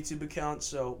to my YouTube account,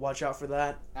 so watch out for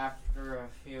that. After a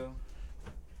few.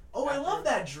 Oh, I love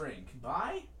that drink.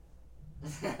 Bye.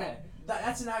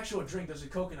 That's an actual drink. There's a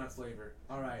coconut flavor.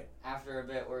 All right. After a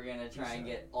bit, we're gonna try and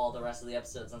get all the rest of the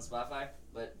episodes on Spotify.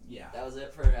 But Yeah. that was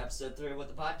it for episode 3 of What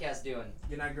the Podcast Doing.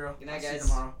 Good night, girl. Good night, I'll see you guys.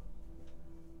 tomorrow.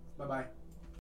 Bye bye.